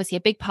is obviously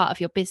a big part of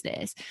your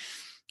business.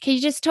 Can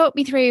you just talk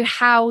me through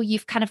how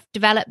you've kind of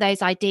developed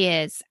those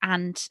ideas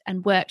and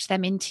worked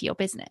them into your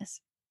business?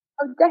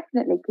 Oh,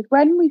 definitely. Because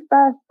when we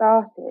first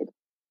started,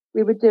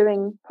 we were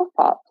doing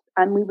pop-ups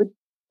and we were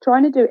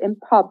trying to do it in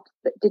pubs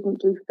that didn't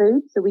do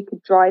food, so we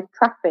could drive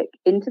traffic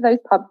into those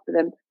pubs for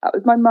them. That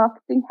was my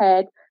marketing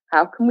head.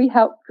 How can we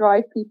help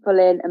drive people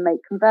in and make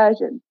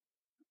conversions?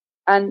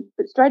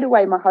 But straight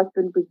away, my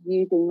husband was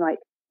using like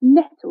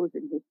nettles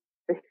in his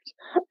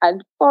food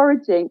and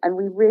foraging, and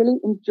we really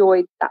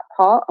enjoyed that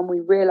part, and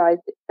we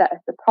realised it set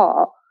us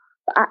apart.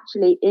 But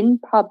actually, in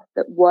pubs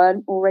that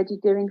weren't already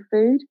doing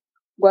food,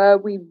 were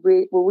we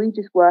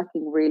just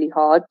working really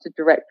hard to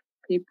direct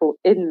people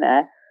in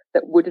there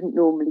that wouldn't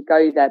normally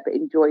go there but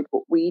enjoyed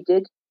what we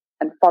did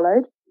and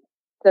followed?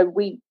 So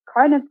we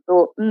kind of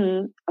thought,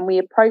 and we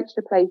approached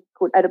a place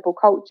called Edible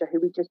Culture,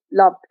 who we just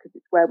loved because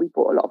it's where we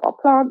bought a lot of our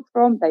plants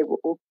from. They were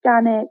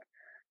organic.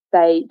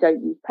 They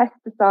don't use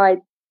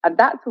pesticides. And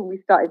that's when we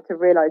started to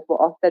realise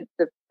what our sense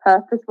of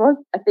purpose was.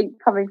 I think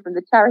coming from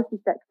the charity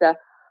sector,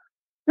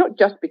 not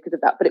just because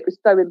of that, but it was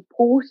so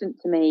important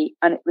to me,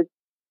 and it was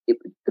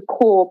the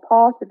core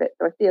part of it.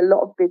 So I see a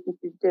lot of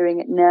businesses doing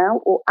it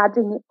now or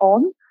adding it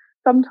on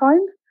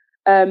sometimes.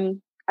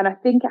 And I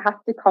think it has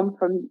to come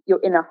from your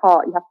inner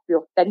heart. You have to be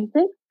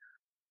authentic.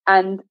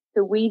 And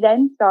so we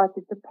then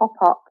started to pop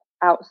up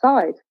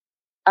outside.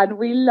 And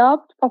we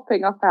loved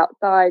popping up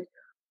outside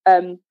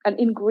and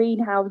in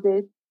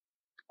greenhouses,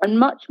 and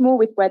much more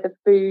with where the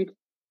food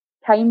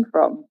came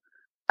from.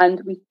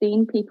 And we've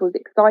seen people's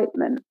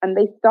excitement. And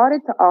they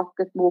started to ask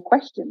us more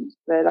questions.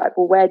 They're like,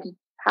 well,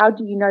 how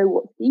do you know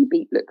what sea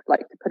beet looks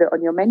like to put it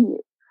on your menu?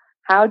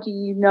 How do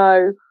you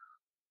know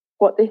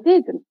what this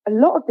is? And a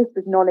lot of this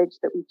was knowledge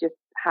that we just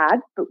had,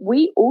 but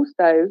we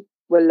also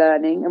were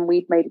learning, and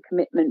we'd made a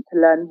commitment to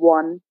learn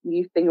one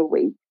new thing a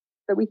week.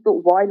 So we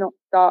thought, why not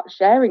start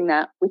sharing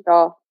that with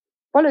our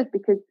followers?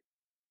 Because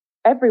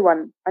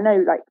everyone, I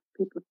know, like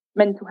people,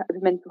 mental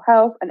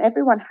health, and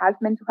everyone has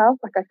mental health.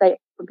 Like I say,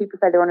 when people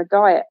say they're on a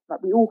diet,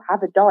 like we all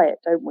have a diet,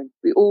 don't we?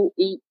 We all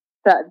eat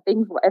certain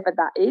things, whatever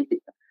that is.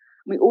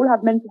 We all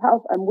have mental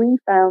health, and we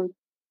found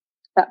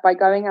that by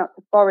going out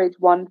to forage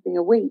one thing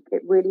a week,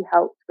 it really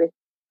helped with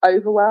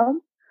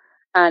overwhelm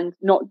and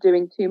not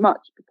doing too much.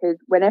 Because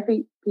whenever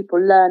people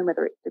learn,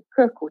 whether it's to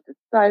cook or to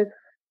sew,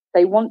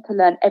 they want to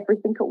learn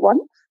everything at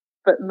once,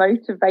 but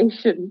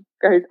motivation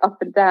goes up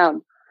and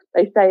down.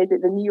 They say that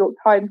the New York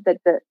Times said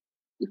that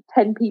if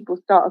 10 people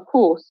start a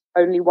course,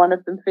 only one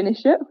of them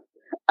finish it.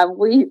 And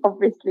we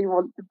obviously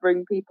want to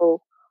bring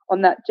people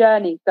on that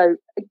journey. So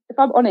if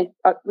I'm honest,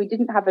 we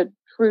didn't have a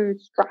true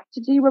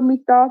strategy when we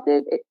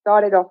started. It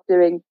started off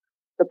doing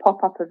the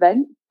pop-up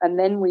events, and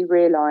then we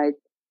realized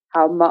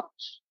how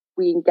much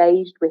we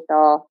engaged with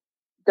our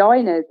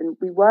diners. And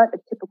we weren't a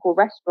typical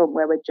restaurant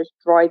where we're just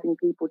driving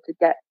people to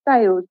get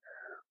sales,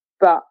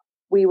 but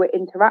we were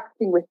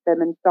interacting with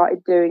them and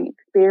started doing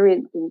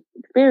experience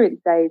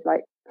days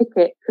like pick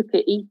it, cook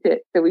it, eat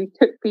it. So we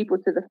took people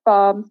to the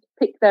farms to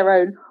pick their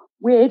own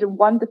weird and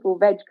wonderful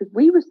veg because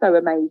we were so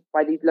amazed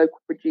by these local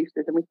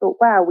producers, and we thought,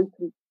 wow, we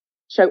can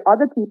show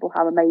other people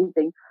how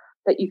amazing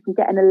that you can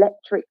get an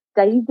electric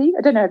daisy.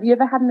 I don't know, have you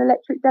ever had an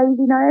electric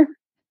daisy, Naomi?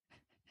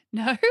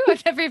 No,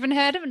 I've never even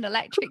heard of an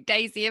electric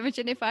daisy,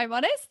 Imogen, if I'm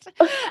honest.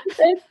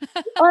 I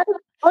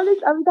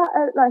was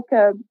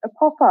at a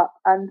pop-up,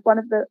 and one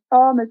of the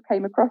farmers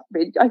came across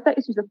me. I say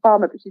she's a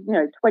farmer, but she's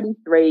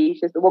 23. She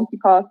has the wonky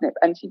parsnip,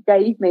 and she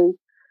gave me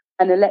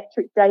an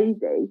electric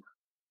daisy,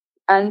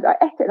 and I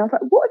ate it, and I was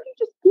like, "What have you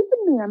just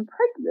given me? I'm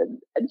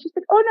pregnant." And she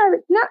said, "Oh no,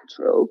 it's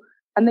natural,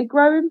 and they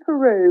grow in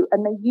Peru,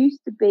 and they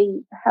used to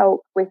be to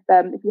help with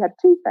if you had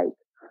toothache,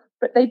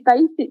 but they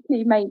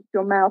basically make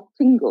your mouth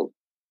tingle."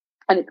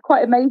 And it's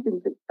quite amazing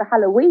that for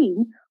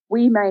Halloween,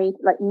 we made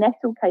like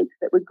nettle cakes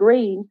that were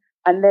green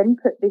and then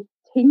put this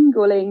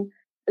tingling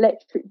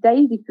electric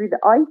daisy through the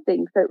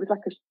icing. So it was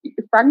like a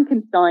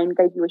Frankenstein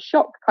gave you a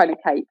shock kind of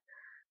cake.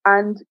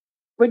 And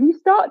when you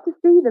start to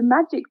see the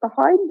magic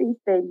behind these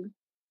things,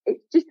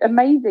 it's just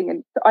amazing.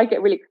 And so I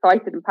get really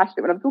excited and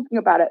passionate when I'm talking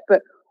about it.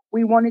 But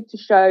we wanted to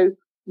show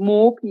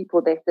more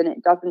people this, and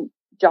it doesn't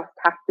just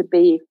have to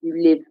be if you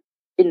live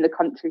in the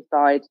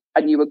countryside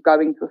and you were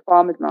going to a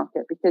farmer's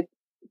market, because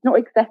it's not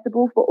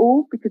accessible for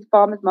all, because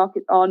farmers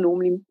markets are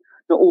normally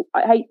not all.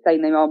 I hate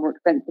saying they are more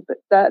expensive, but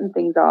certain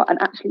things are, and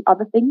actually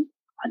other things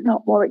are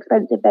not more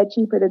expensive. They're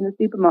cheaper than the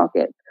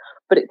supermarkets,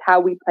 but it's how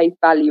we place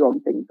value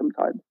on things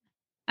sometimes.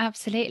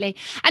 Absolutely.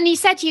 And you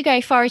said you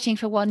go foraging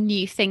for one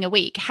new thing a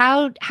week.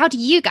 How do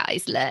you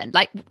guys learn?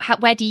 Like,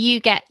 where do you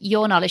get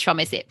your knowledge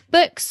from? Is it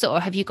books, or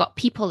have you got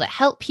people that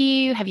help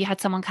you? Have you had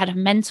someone kind of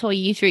mentor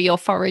you through your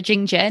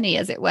foraging journey,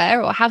 as it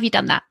were, or how have you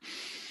done that?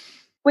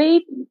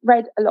 We've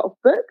read a lot of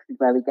books, is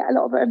where we get a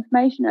lot of our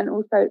information, and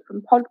also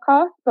from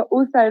podcasts, but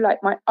also like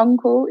my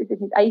uncle is in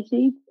his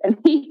 80s and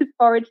he has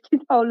foraged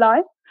his whole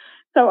life.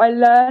 So I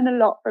learn a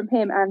lot from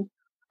him. And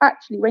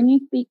actually, when you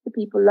speak to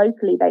people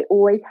locally, they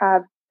always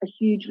have a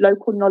huge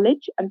local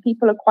knowledge, and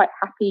people are quite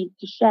happy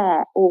to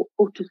share or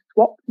to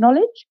swap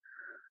knowledge.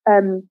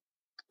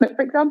 But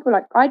for example,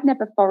 like I'd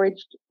never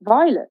foraged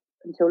violets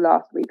until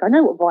last week. I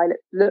know what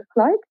violets look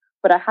like,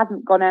 but I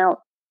hadn't gone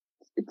out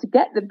to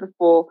get them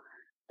before.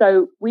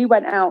 So we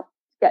went out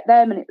to get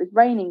them, and it was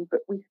raining,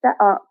 but we set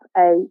up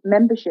a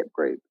membership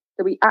group.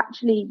 So we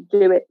actually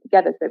do it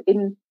together. So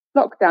in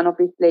lockdown,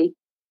 obviously,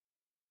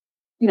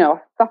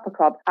 our supper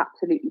clubs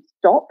absolutely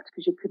stopped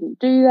because you couldn't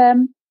do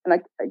them. And I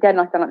sound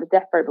like the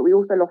death row, but we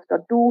also lost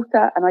our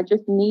daughter, and I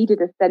just needed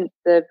a sense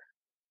of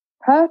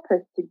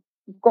purpose.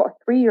 You've got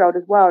a 3-year-old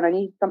as well, and I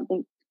need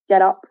something to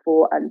get up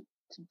for and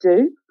to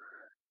do.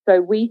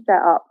 So we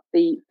set up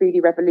the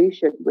Foodie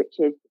Revolution, which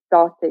is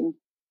starting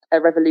a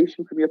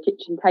revolution from your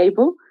kitchen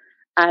table.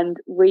 And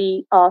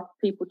we asked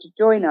people to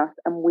join us,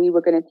 and we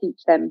were going to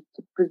teach them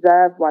to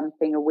preserve one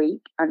thing a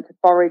week and to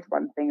forage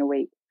one thing a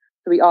week.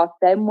 So we asked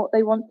them what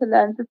they want to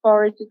learn to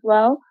forage as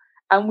well.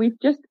 And we've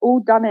just all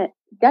done it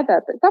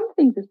together. But some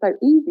things are so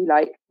easy,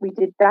 like we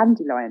did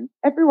dandelions.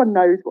 Everyone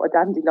knows what a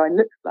dandelion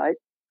looks like,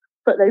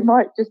 but they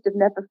might just have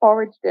never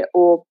foraged it.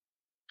 Or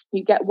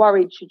you get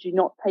worried, should you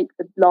not take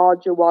the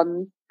larger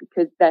ones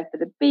because they're for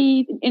the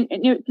bees? And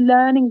it's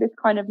learning this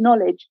kind of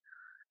knowledge.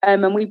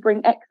 And we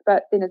bring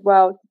experts in as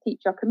well to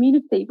teach our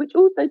community, which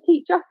also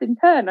teach us in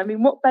turn. I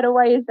mean, what better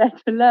way is there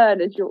to learn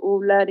as you're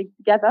all learning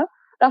together?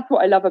 That's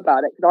what I love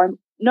about it, because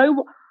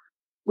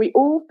we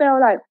all feel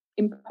like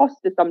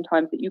imposters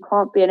sometimes, that you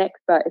can't be an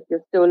expert if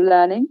you're still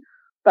learning,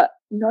 but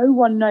no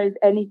one knows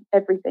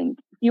everything.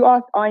 If you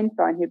ask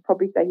Einstein, he'd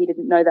probably say he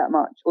didn't know that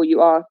much, or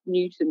you ask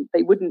Newton,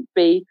 they wouldn't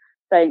be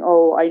saying,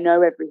 "Oh, I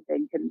know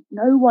everything," and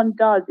no one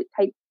does. It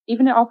takes,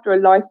 even after a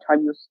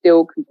lifetime, you're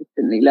still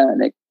consistently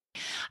learning.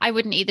 I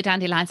wouldn't eat the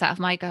dandelions out of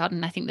my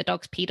garden. I think the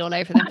dogs peed all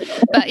over them.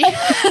 But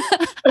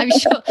I'm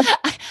sure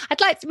I'd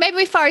like to, maybe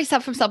we forage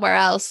some from somewhere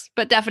else,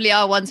 but definitely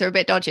our ones are a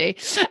bit dodgy.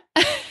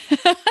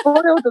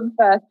 Boil them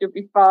first, you'll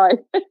be fine.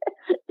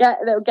 Yeah,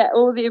 they'll get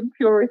all the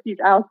impurities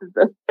out of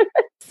them.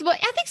 So I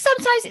think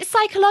sometimes it's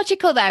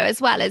psychological though as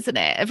well, isn't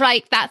it? Of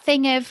like that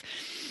thing of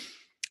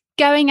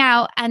going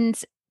out and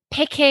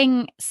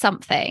picking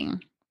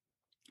something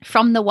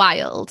from the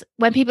wild,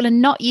 when people are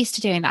not used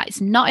to doing that.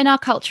 It's not in our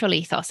cultural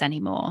ethos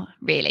anymore,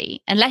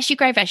 really, unless you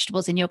grow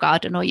vegetables in your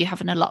garden or you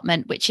have an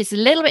allotment, which is a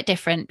little bit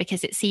different,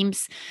 because it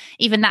seems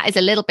even that is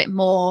a little bit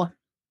more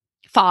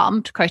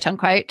farmed, quote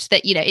unquote,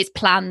 that, it's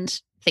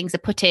planned, things are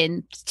put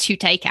in to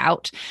take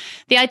out.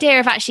 The idea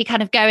of actually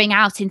kind of going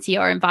out into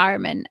your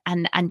environment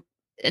and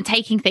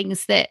taking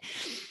things that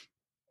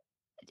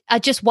are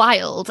just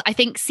wild, I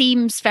think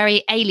seems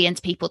very alien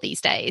to people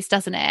these days,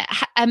 doesn't it?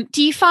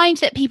 Do you find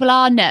that people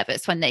are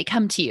nervous when they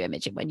come to you,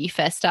 Imogen, when you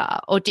first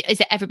start? Or is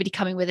it everybody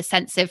coming with a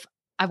sense of,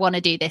 I want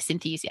to do this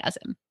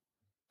enthusiasm?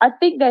 I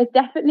think there's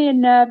definitely a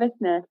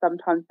nervousness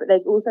sometimes, but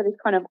there's also this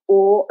kind of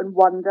awe and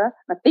wonder.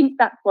 I think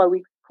that's why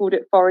we called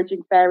it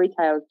Foraging Fairy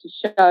Tales, to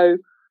show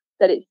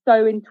that it's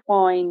so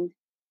entwined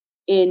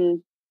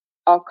in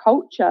our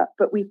culture,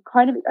 but we've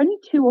kind of, it's only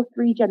 2 or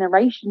 3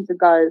 generations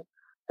ago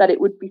that it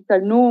would be so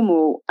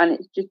normal, and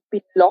it's just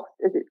been lost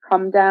as it's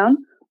come down.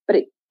 But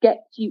it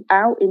gets you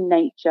out in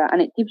nature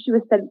and it gives you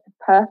a sense of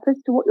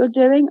purpose to what you're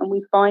doing. And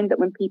we find that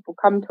when people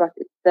come to us,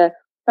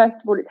 first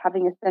of all, it's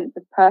having a sense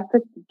of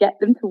purpose to get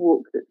them to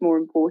walk that's more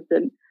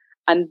important.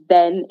 And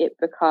then it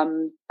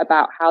becomes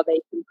about how they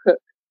can cook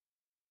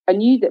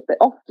and use it. But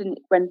often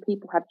it's when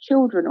people have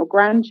children or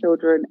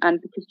grandchildren, and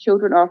because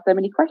children ask so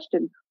many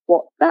questions,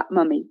 what's that,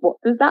 mummy? What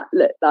does that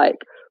look like?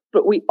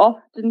 But we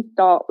often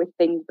start with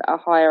things that are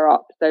higher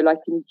up. So like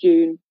in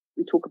June,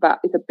 we talk about,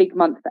 it's a big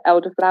month for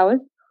elderflowers.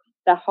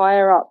 They're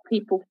higher up.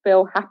 People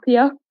feel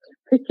happier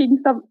picking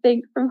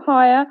something from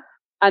higher.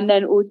 And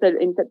then also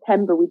in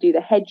September, we do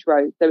the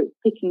hedgerow. So it's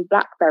picking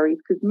blackberries,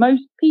 because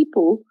most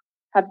people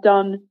have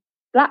done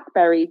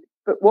blackberries.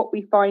 But what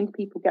we find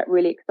people get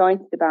really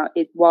excited about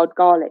is wild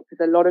garlic,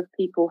 because a lot of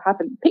people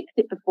haven't picked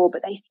it before,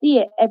 but they see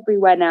it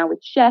everywhere now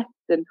with chefs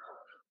and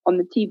on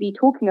the TV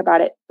talking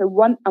about it. So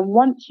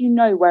once you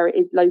know where it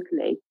is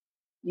locally,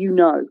 you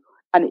know,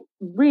 and it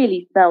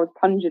really smells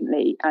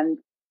pungently and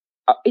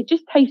it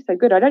just tastes so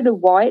good. I don't know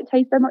why it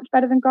tastes so much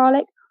better than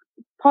garlic.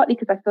 Partly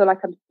because I feel like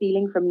I'm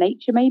stealing from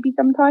nature, maybe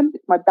sometimes.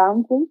 It's my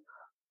bounty.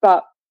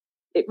 But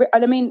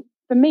I mean,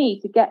 for me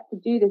to get to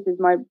do this as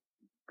my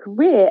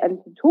career and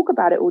to talk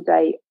about it all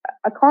day,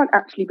 I can't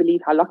actually believe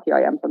how lucky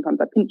I am. Sometimes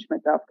I pinch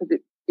myself, because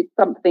it's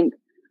something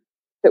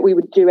that we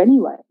would do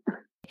anyway.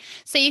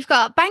 So you've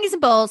got Bangers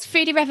and Balls,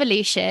 Foodie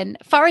Revolution,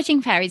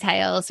 Foraging Fairy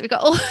Tales. We've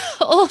got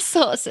all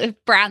sorts of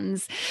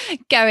brands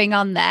going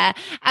on there.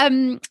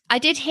 I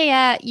did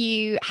hear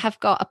you have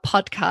got a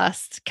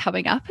podcast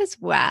coming up as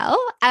well.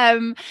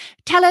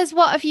 Tell us,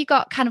 what have you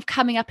got kind of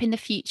coming up in the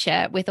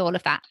future with all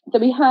of that? So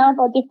we have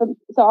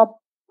our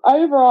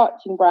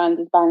overarching brand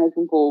is Bangers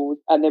and Balls,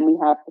 and then we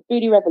have the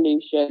Foodie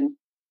Revolution,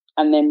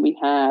 and then we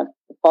have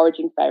the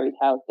Foraging Fairy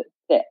Tales that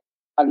sit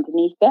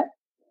underneath it.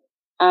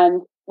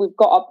 And we've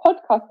got our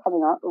podcast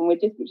coming up, and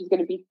which is going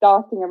to be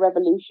starting a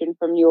revolution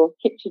from your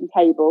kitchen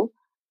table.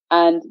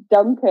 And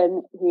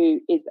Duncan, who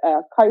is a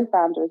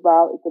co-founder as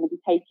well, is going to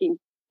be taking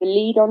the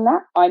lead on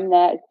that. I'm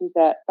there as his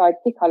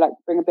sidekick. I like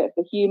to bring a bit of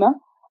the humour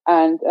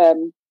and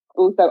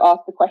also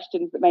ask the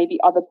questions that maybe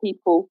other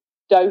people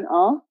don't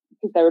ask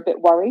because they're a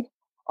bit worried.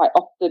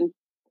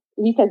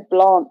 He says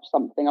Blanche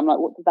something. I'm like,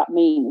 what does that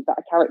mean? Is that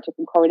a character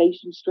from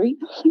Coronation Street?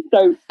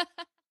 So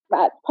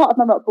that's part of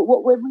my role. But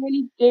what we're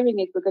really doing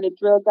is we're going to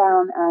drill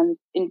down and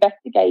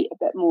investigate a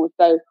bit more.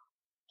 So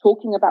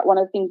talking about one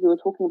of the things we were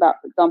talking about,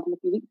 for example, a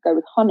few weeks ago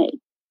was honey.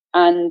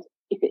 And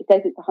if it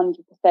says it's 100%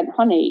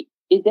 honey,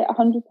 is it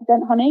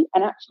 100% honey?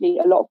 And actually,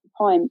 a lot of the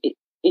time,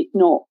 it's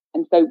not.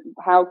 And so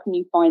how can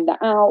you find that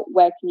out?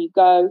 Where can you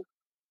go?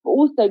 But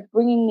also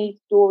bringing these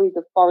stories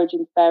of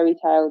foraging fairy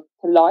tales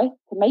to life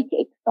to make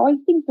it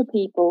exciting for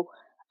people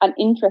and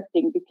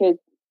interesting, because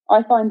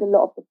I find a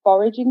lot of the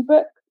foraging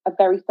books are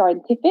very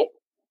scientific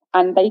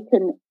and they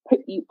can put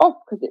you off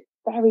because it's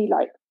very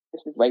like,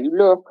 this is where you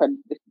look and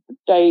this is the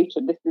date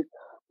and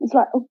it's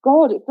like, oh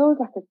God, it feels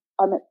like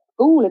I'm at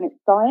school and it's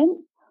science.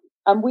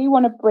 And we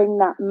want to bring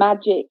that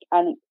magic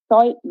and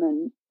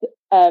excitement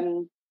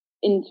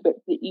into it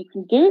so that you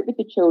can do it with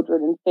the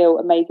children and feel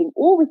amazing,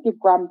 or with your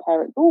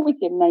grandparents or with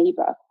your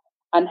neighbour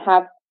and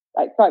have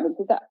that excitement.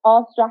 So that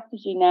our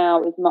strategy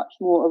now is much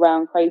more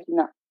around creating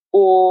that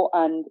awe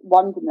and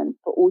wonderment,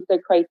 but also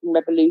creating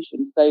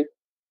revolution. So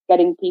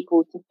getting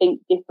people to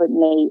think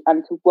differently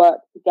and to work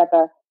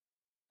together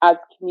as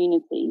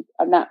communities.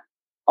 And that's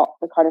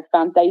the kind of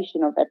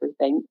foundation of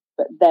everything.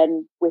 But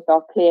then with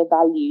our clear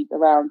values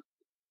around,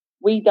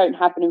 we don't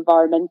have an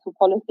environmental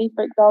policy,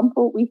 for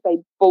example. We say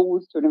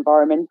balls to an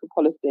environmental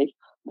policy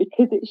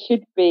because it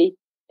should be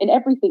in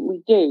everything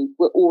we do.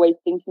 We're always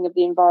thinking of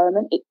the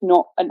environment. It's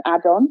not an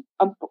add-on.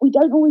 But we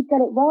don't always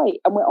get it right.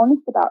 And we're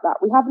honest about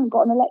that. We haven't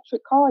got an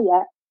electric car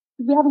yet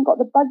because we haven't got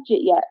the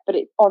budget yet, but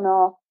it's on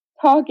our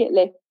target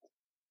list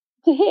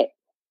to hit.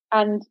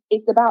 And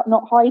it's about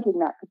not hiding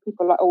that, because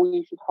people are like, oh,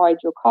 you should hide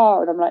your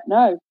car. And I'm like,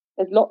 no,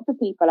 there's lots of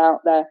people out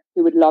there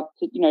who would love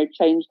to,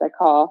 change their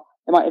car.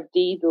 They might have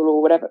diesel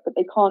or whatever, but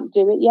they can't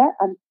do it yet.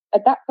 And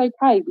that's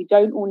okay. We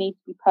don't all need to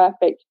be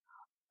perfect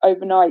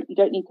overnight. You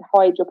don't need to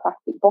hide your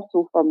plastic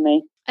bottle from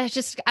me. I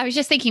was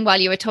just thinking while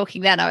you were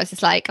talking then, I was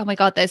just like, oh my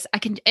God,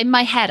 in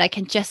my head, I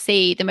can just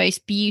see the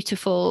most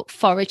beautiful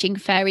Foraging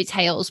Fairy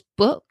Tales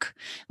book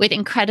with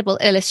incredible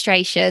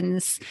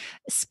illustrations,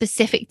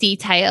 specific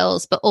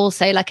details, but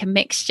also like a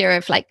mixture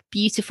of like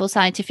beautiful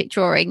scientific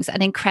drawings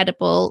and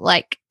incredible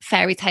like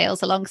fairy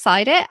tales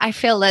alongside it. I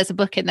feel there's a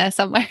book in there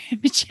somewhere,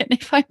 Imogen,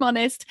 if I'm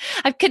honest.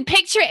 I can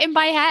picture it in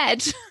my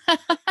head.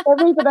 We're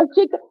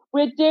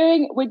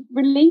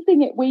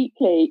releasing it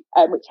weekly,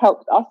 which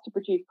helps us to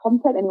produce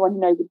content. Anyone who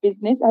knows a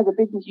business, has a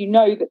business,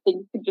 that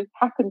things can just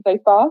happen so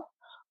fast.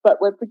 But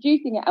we're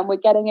producing it and we're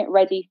getting it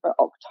ready for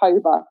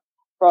October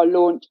for our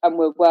launch, and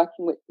we're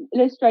working with some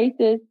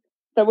illustrators.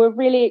 So we're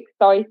really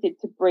excited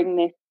to bring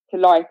this to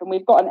life. And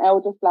we've got an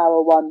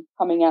elderflower one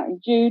coming out in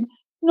June.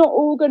 not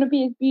all going to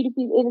be as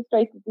beautifully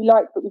illustrated as we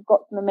like, but we've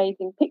got some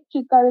amazing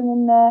pictures going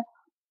in there,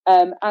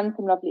 and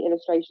some lovely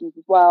illustrations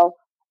as well.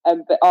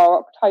 But our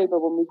October,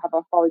 when we have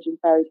our Foraging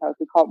Fairy Tales,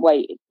 we can't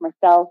wait. It's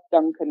myself,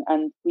 Duncan,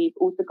 and we've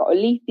also got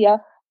Alicia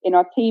in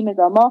our team as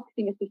our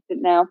marketing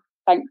assistant now,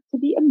 thanks to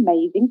the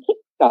amazing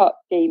Kickstart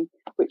scheme,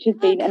 which has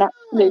been an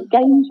absolute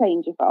game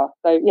changer for us.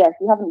 So yeah, if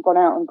you haven't gone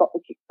out and got the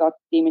Kickstart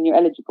scheme and you're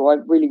eligible, I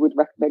really would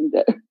recommend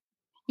it.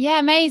 Yeah,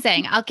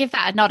 amazing. I'll give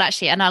that a nod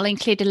actually, and I'll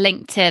include a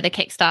link to the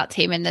Kickstart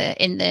team in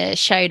the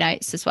show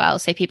notes as well,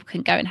 so people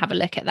can go and have a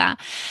look at that.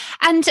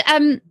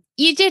 And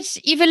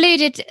you've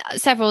alluded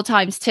several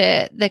times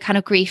to the kind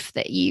of grief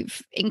that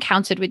you've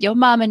encountered with your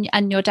mum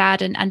and your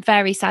dad, and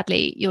very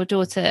sadly your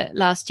daughter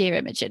last year,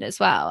 Imogen, as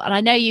well. And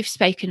I know you've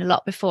spoken a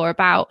lot before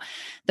about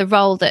the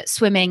role that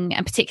swimming,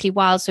 and particularly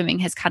wild swimming,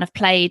 has kind of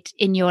played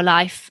in your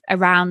life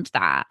around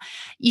that.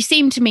 You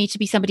seem to me to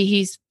be somebody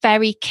who's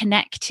very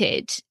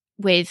connected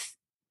with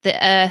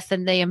the earth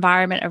and the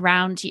environment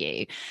around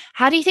you.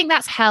 How do you think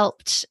that's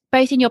helped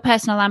both in your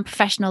personal and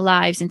professional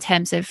lives in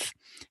terms of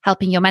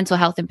helping your mental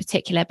health in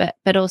particular,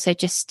 but also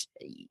just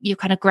your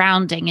kind of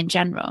grounding in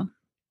general?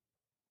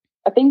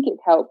 I think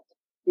it's helped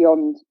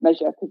beyond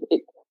measure, because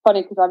it's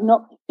funny, because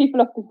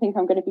people often think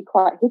I'm going to be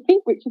quite hippie,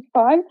 which is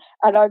fine.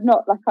 And I'm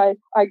not. Like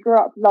I grew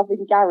up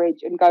loving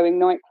garage and going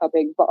night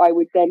clubbing, but I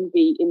would then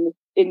be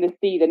in the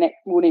sea the next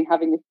morning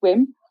having a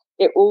swim.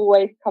 It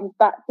always comes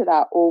back to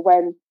that. Or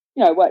when,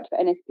 I worked for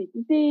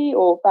NSPCC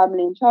or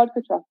Family and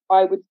Childcare Trust,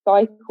 I would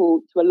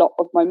cycle to a lot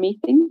of my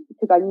meetings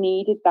because I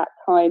needed that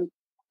time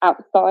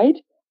outside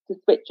to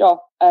switch off.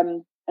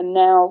 And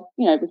now,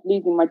 with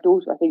losing my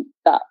daughter, I think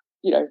that,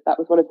 that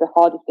was one of the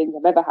hardest things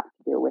I've ever had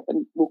to deal with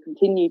and will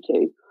continue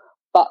to.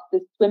 But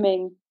the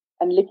swimming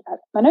and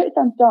I know it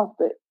sounds daft,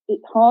 but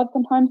it's hard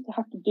sometimes to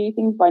have to do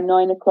things by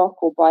 9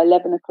 o'clock or by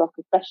 11 o'clock,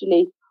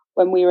 especially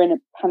when we were in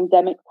a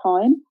pandemic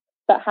time.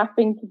 But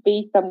having to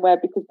be somewhere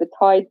because the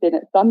tide's in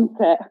at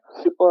sunset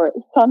or at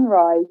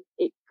sunrise,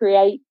 it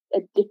creates a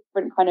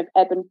different kind of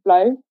ebb and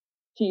flow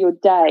to your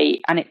day,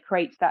 and it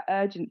creates that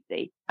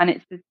urgency.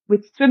 And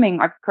with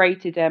swimming, I've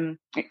created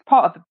it's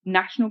part of a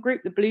national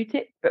group, the Blue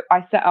Tips, but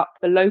I set up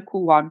the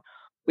local one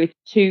with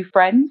 2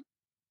 friends,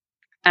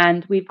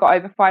 and we've got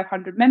over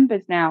 500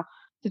 members now.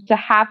 So to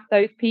have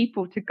those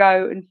people to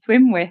go and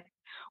swim with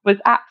was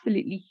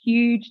absolutely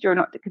huge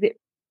because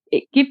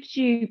it gives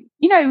you,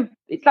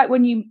 it's like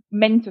when you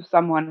mentor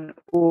someone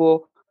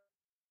or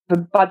the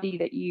buddy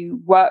that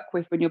you work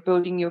with when you're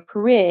building your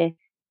career.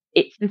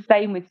 It's the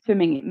same with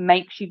swimming. It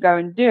makes you go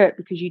and do it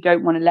because you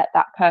don't want to let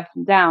that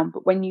person down.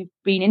 But when you've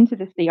been into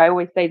the sea, I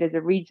always say there's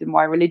a reason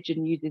why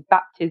religion uses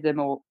baptism,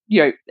 or,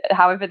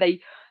 however they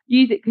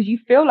use it, because you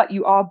feel like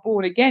you are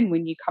born again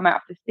when you come out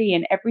of the sea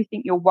and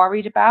everything you're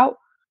worried about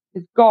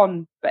is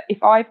gone. But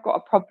if I've got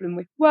a problem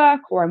with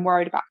work, or I'm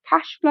worried about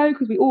cash flow,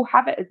 because we all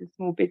have it as a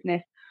small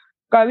business,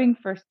 going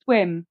for a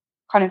swim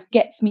kind of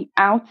gets me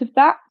out of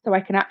that, so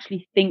I can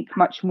actually think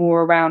much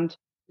more around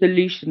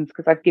solutions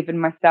because I've given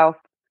myself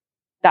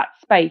that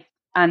space.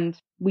 And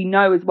we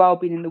know as well,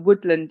 being in the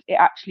woodland, it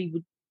actually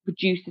would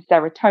produce the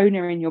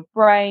serotonin in your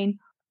brain.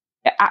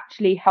 It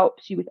actually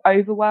helps you with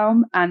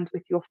overwhelm and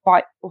with your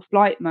fight or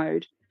flight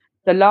mode.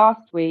 So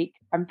last week,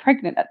 I'm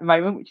pregnant at the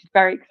moment, which is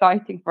very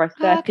exciting for us.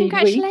 13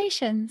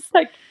 congratulations.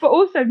 weeks. But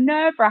also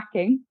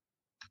nerve-wracking,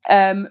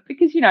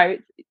 because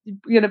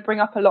it's going to bring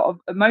up a lot of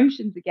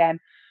emotions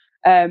again.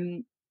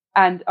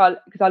 And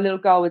because our little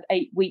girl was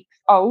 8 weeks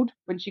old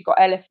when she got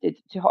airlifted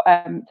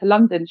to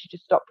London, she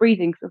just stopped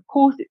breathing. So of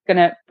course it's going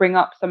to bring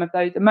up some of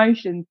those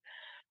emotions.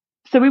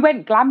 So we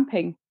went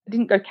glamping. I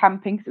didn't go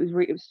camping because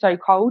it was so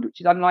cold, which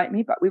is unlike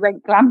me. But we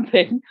went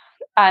glamping,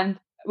 and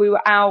we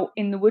were out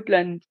in the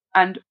woodland.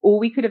 And all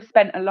we could have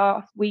spent a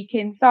last week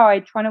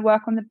inside trying to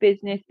work on the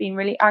business, being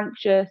really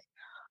anxious,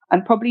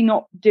 and probably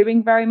not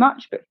doing very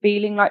much, but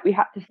feeling like we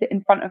had to sit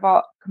in front of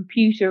our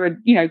computer and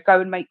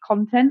go and make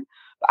content.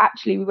 But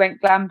actually, we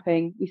went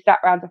glamping, we sat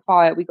around a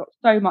fire, we got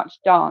so much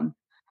done.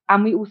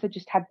 And we also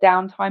just had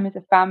downtime as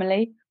a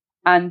family.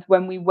 And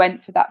when we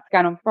went for that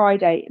scan on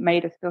Friday, it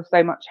made us feel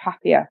so much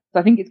happier. So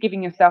I think it's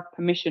giving yourself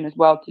permission as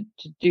well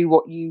to do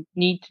what you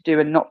need to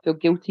do and not feel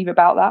guilty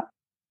about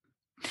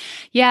that.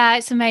 Yeah,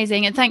 it's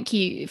amazing. And thank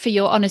you for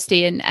your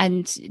honesty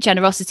and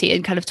generosity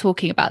in kind of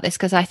talking about this,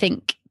 because I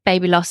think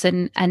baby loss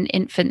and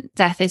infant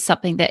death is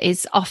something that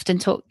is often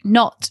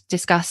not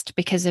discussed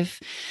because of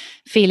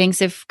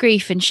feelings of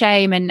grief and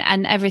shame and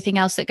everything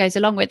else that goes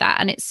along with that.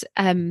 And it's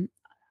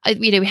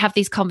we have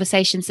these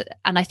conversations,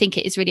 and I think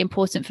it is really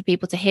important for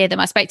people to hear them.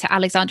 I spoke to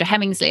Alexandra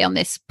Hemmingsley on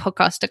this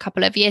podcast a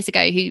couple of years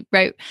ago, who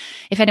wrote,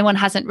 if anyone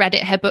hasn't read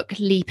it, her book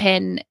Leap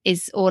In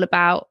is all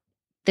about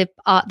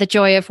the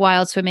joy of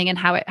wild swimming and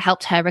how it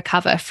helped her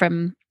recover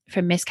from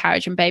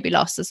miscarriage and baby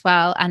loss as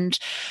well. And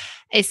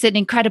it's an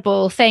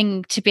incredible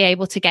thing to be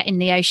able to get in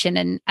the ocean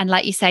and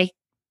like you say,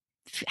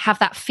 have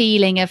that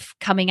feeling of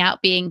coming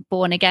out, being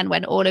born again,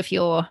 when all of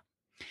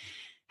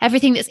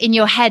everything that's in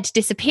your head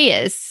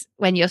disappears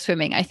when you're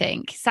swimming, I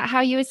think. Is that how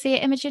you would see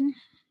it, Imogen?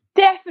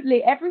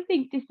 Definitely.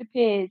 Everything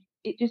disappears.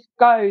 it just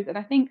goes. And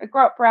I think I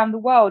grew up around the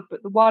world,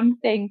 but the one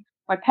thing,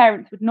 my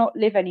parents would not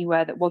live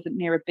anywhere that wasn't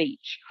near a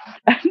beach.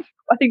 And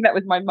I think that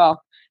was my mum.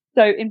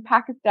 So in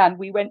Pakistan,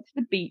 we went to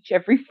the beach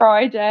every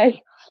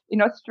Friday.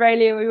 In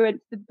Australia, we went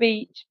to the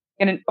beach.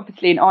 And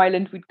obviously in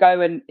Ireland, we'd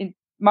go, and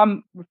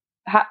mum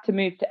had to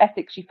move to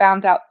Essex. She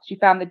found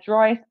the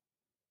driest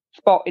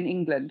spot in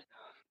England,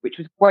 which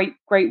was Great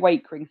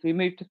Wakering. So we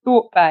moved to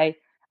Thorpe Bay.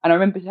 And I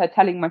remember her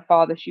telling my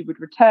father she would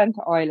return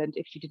to Ireland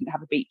if she didn't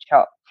have a beach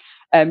hut.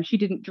 She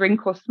didn't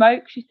drink or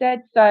smoke, she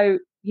said, so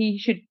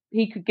he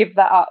could give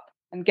that up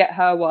and get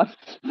her one.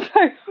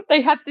 So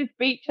they had this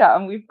beach hut,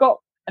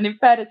 and in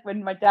fairness,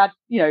 when my dad,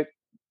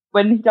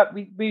 when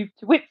we moved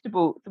to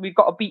Whitstable, so we've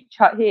got a beach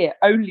hut here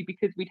only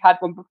because we'd had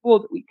one before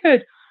that we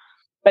could.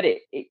 But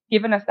it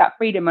given us that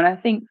freedom. And I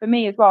think for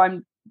me as well,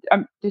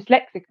 I'm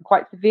dyslexic and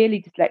quite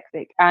severely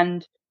dyslexic,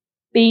 and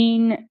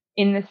being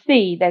in the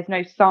sea, there's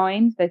no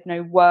signs, there's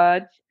no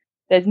words,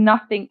 there's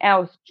nothing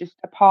else just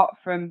apart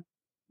from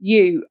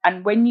you.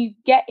 And when you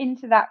get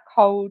into that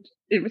cold,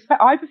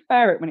 I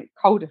prefer it when it's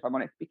cold, if I'm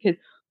honest, because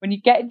when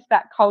you get into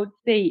that cold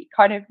sea, it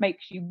kind of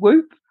makes you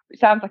whoop. It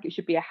sounds like it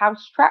should be a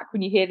house track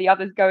when you hear the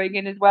others going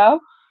in as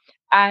well.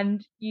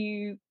 And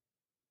you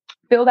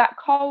feel that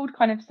cold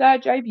kind of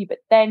surge over you, but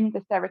then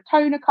the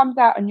serotonin comes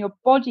out and your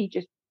body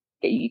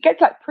you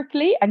get like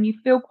prickly and you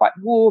feel quite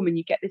warm and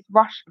you get this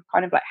rush of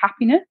kind of like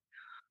happiness.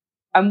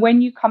 And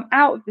when you come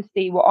out of the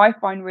sea, what I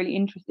find really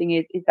interesting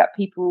is that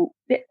people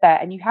sit there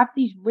and you have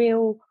these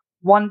real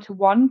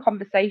one-to-one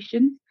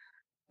conversations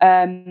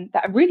that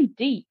are really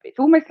deep. It's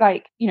almost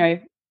like,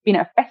 being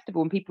at a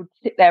festival and people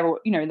sit there, or,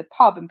 in the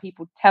pub, and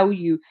people tell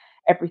you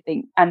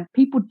everything. And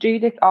people do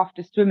this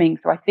after swimming.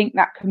 So I think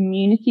that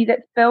community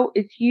that's built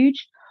is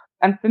huge.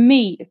 And for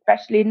me,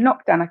 especially in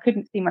lockdown, I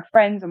couldn't see my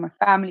friends or my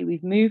family.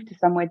 We've moved to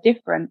somewhere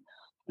different.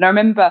 And I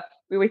remember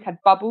we always had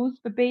bubbles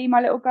for Bea,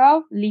 my little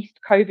girl, least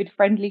COVID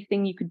friendly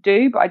thing you could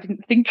do, but I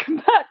didn't think of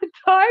that at the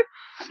time.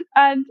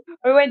 And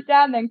I went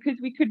down then because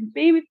we couldn't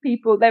be with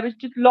people. There was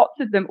just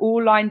lots of them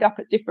all lined up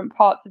at different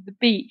parts of the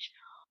beach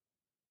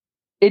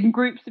in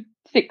groups of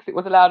 6, it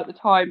was allowed at the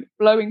time,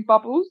 blowing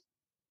bubbles.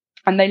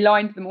 And they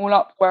lined them all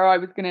up where I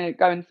was going to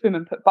go and swim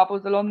and put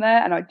bubbles along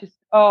there. And I just,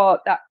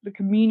 the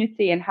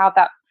community and how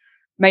that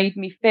made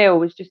me feel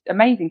was just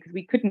amazing, because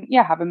we couldn't,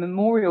 have a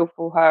memorial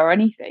for her or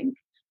anything.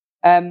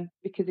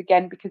 Because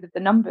of the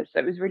numbers. So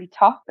it was really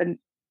tough. And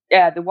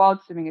the wild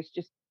swimming is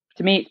just,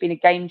 to me, it's been a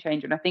game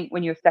changer. And I think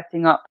when you're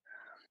setting up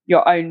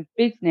your own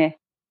business,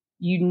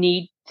 you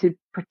need to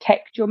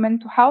protect your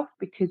mental health,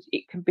 because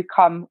it can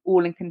become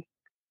all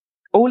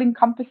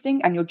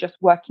encompassing and you're just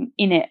working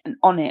in it and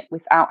on it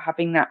without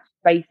having that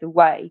space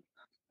away.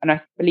 And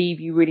I believe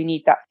you really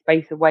need that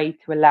space away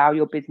to allow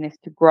your business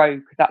to grow,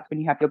 because that's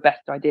when you have your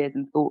best ideas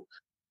and thoughts.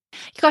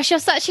 Gosh, you're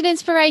such an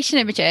inspiration,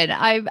 Imogen.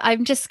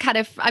 I'm just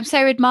I'm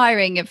so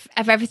admiring of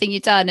everything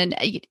you've done, and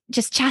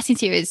just chatting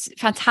to you is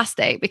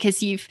fantastic,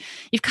 because you've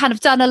kind of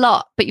done a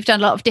lot, but you've done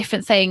a lot of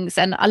different things.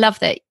 And I love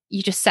that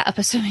you just set up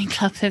a swimming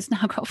club that's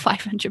now got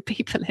 500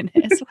 people in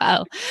it as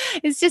well.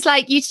 It's just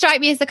like, you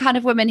strike me as the kind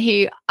of woman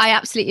who I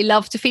absolutely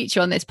love to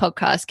feature on this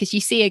podcast, because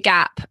you see a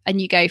gap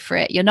and you go for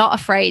it. You're not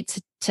afraid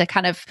to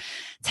kind of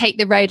take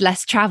the road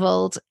less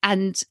traveled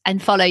and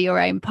follow your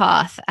own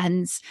path,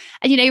 and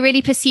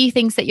really pursue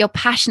things that you're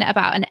passionate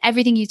about. And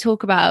everything you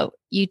talk about,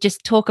 you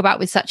just talk about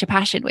with such a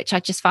passion, which I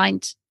just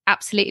find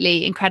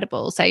absolutely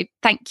incredible. So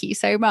thank you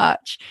so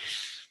much.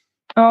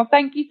 Oh,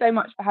 thank you so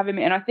much for having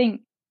me. And I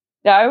think,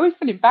 I always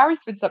feel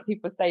embarrassed when some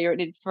people say you're an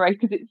inspiration,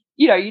 because it's,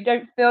 you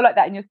don't feel like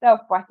that in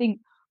yourself. But I think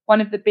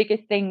one of the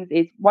biggest things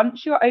is,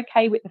 once you're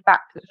okay with the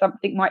fact that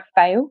something might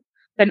fail,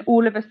 then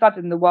all of a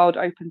sudden the world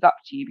opens up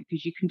to you,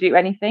 because you can do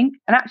anything.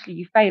 And actually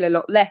you fail a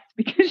lot less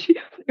because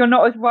you're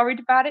not as worried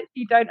about it, so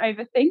you don't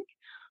overthink.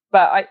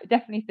 But I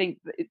definitely think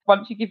that it's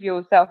once you give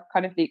yourself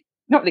kind of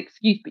not the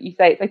excuse, but you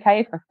say, it's okay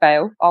if I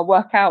fail, I'll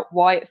work out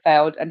why it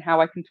failed and how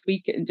I can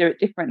tweak it and do it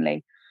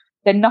differently,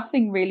 then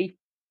nothing really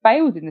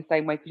fails in the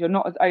same way, because you're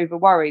not as over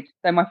worried.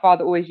 So my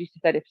father always used to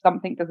say, if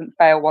something doesn't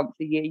fail once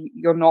a year,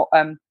 you're not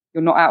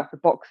out of the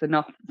box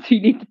enough. So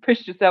you need to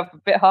push yourself a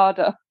bit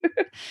harder.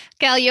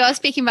 Girl, you are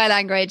speaking my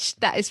language.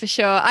 That is for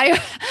sure. I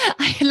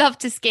love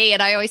to ski,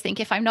 and I always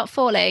think, if I'm not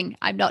falling,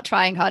 I'm not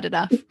trying hard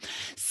enough.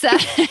 So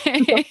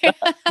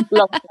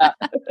love that.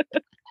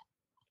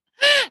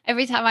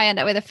 Every time I end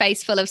up with a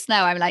face full of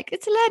snow, I'm like,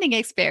 it's a learning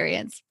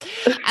experience.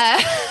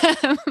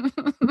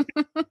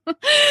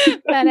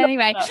 But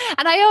anyway,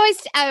 and I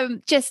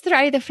always just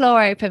throw the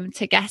floor open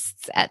to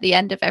guests at the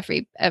end of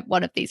every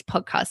one of these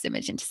podcasts,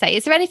 Imogen, to say,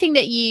 is there anything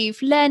that you've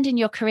learned in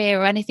your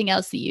career, or anything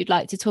else that you'd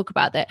like to talk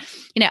about that,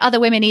 other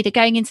women either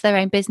going into their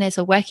own business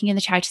or working in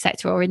the charity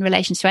sector, or in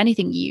relation to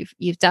anything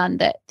you've done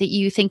that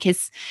you think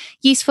is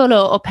useful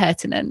or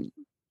pertinent?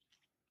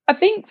 I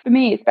think for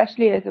me,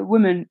 especially as a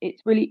woman,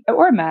 it's really,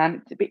 or a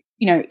man, it's a bit,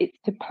 it's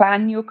to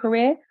plan your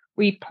career.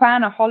 We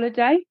plan a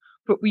holiday,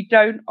 but we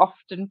don't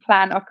often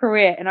plan our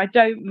career. And I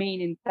don't mean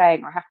in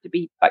saying I have to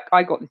be, like,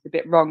 I got this a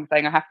bit wrong,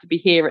 saying I have to be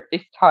here at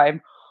this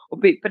time,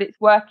 but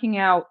it's working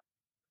out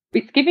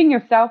it's giving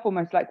yourself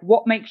almost like,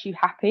 what makes you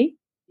happy?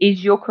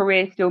 Is your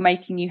career still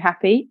making you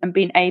happy? And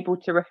being able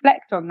to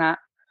reflect on that.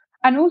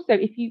 And also,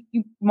 if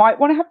you might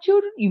want to have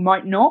children, you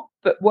might not,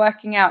 but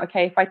working out,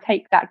 okay, if I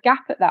take that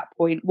gap at that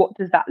point, what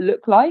does that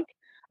look like?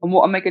 And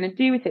what am I going to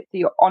do with it? So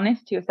you're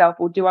honest to yourself,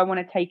 or do I want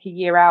to take a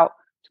year out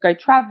to go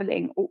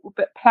traveling?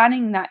 But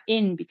planning that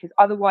in, because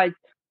otherwise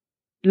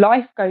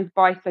life goes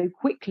by so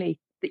quickly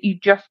that you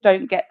just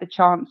don't get the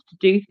chance to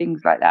do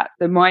things like that.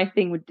 So my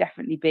thing would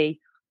definitely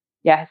be,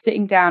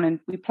 sitting down, and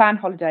we plan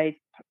holidays,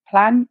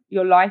 plan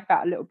your life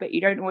out a little bit.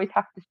 You don't always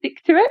have to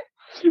stick to it,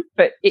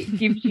 but it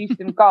gives you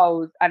some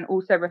goals, and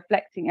also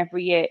reflecting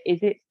every year,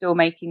 is it still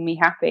making me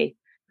happy?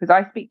 Because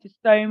I speak to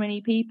so many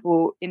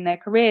people in their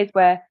careers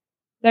where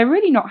they're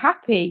really not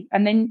happy.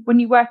 And then when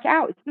you work it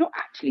out, it's not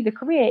actually the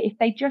career. If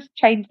they just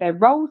change their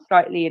role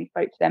slightly and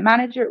spoke to their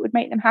manager, it would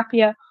make them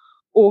happier.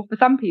 Or for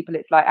some people,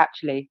 it's like,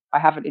 actually, I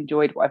haven't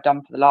enjoyed what I've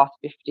done for the last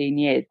 15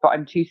 years, but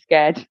I'm too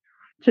scared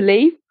to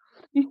leave.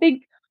 You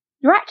think,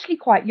 you're actually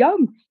quite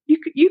young.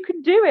 You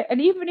can do it. And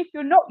even if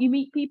you're not, you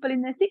meet people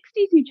in their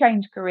 60s who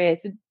change careers.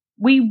 And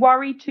we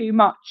worry too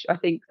much, I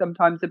think,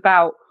 sometimes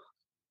about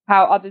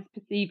how others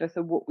perceive us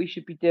and what we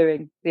should be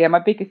doing. So yeah, my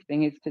biggest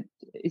thing is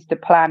to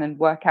plan and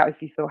work out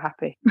if you feel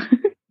happy.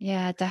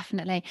 Yeah,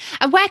 definitely.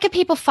 And where can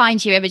people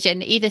find you,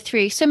 Imogen? Either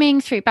through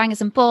swimming, through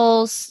Bangers and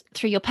Balls,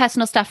 through your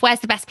personal stuff?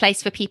 Where's the best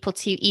place for people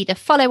to either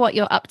follow what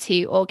you're up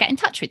to or get in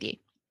touch with you?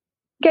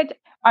 Good.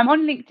 I'm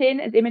on LinkedIn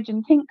as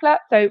Imogen Tinkler,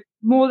 so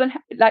more than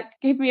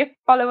give me a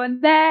follow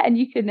on there, and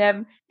you can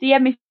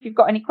DM me if you've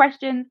got any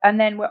questions. And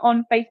then we're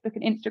on Facebook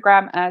and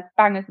Instagram as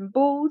Bangers and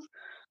Balls,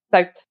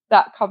 so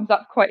that comes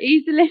up quite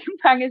easily.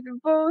 Bangers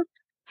and Balls.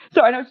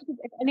 So I know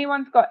if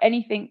anyone's got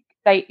anything,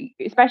 they,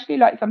 especially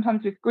like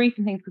sometimes with grief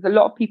and things, because a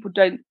lot of people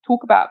don't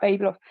talk about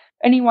baby loss.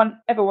 If anyone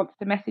ever wants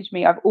to message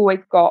me, I've always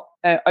got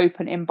an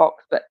open inbox,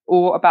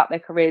 or about their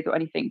careers or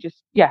anything.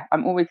 Just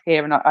I'm always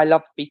here, and I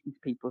love speaking to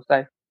people, so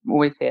I'm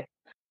always here.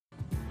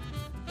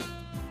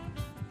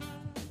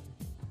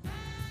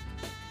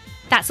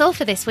 That's all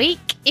for this week.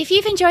 If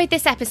you've enjoyed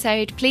this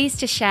episode, please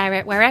just share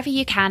it wherever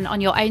you can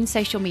on your own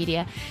social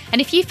media.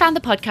 And if you found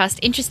the podcast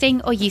interesting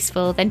or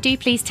useful, then do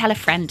please tell a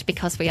friend,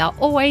 because we are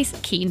always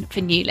keen for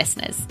new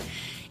listeners.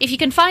 If you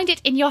can find it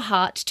in your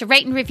heart to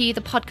rate and review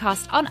the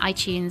podcast on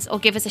iTunes or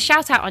give us a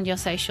shout out on your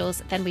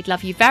socials, then we'd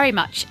love you very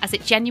much, as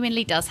it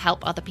genuinely does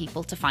help other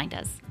people to find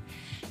us.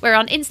 We're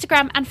on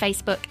Instagram and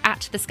Facebook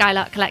at The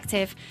Skylark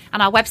Collective,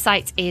 and our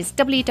website is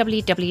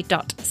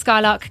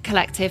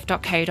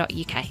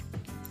www.skylarkcollective.co.uk.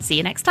 See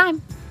you next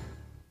time.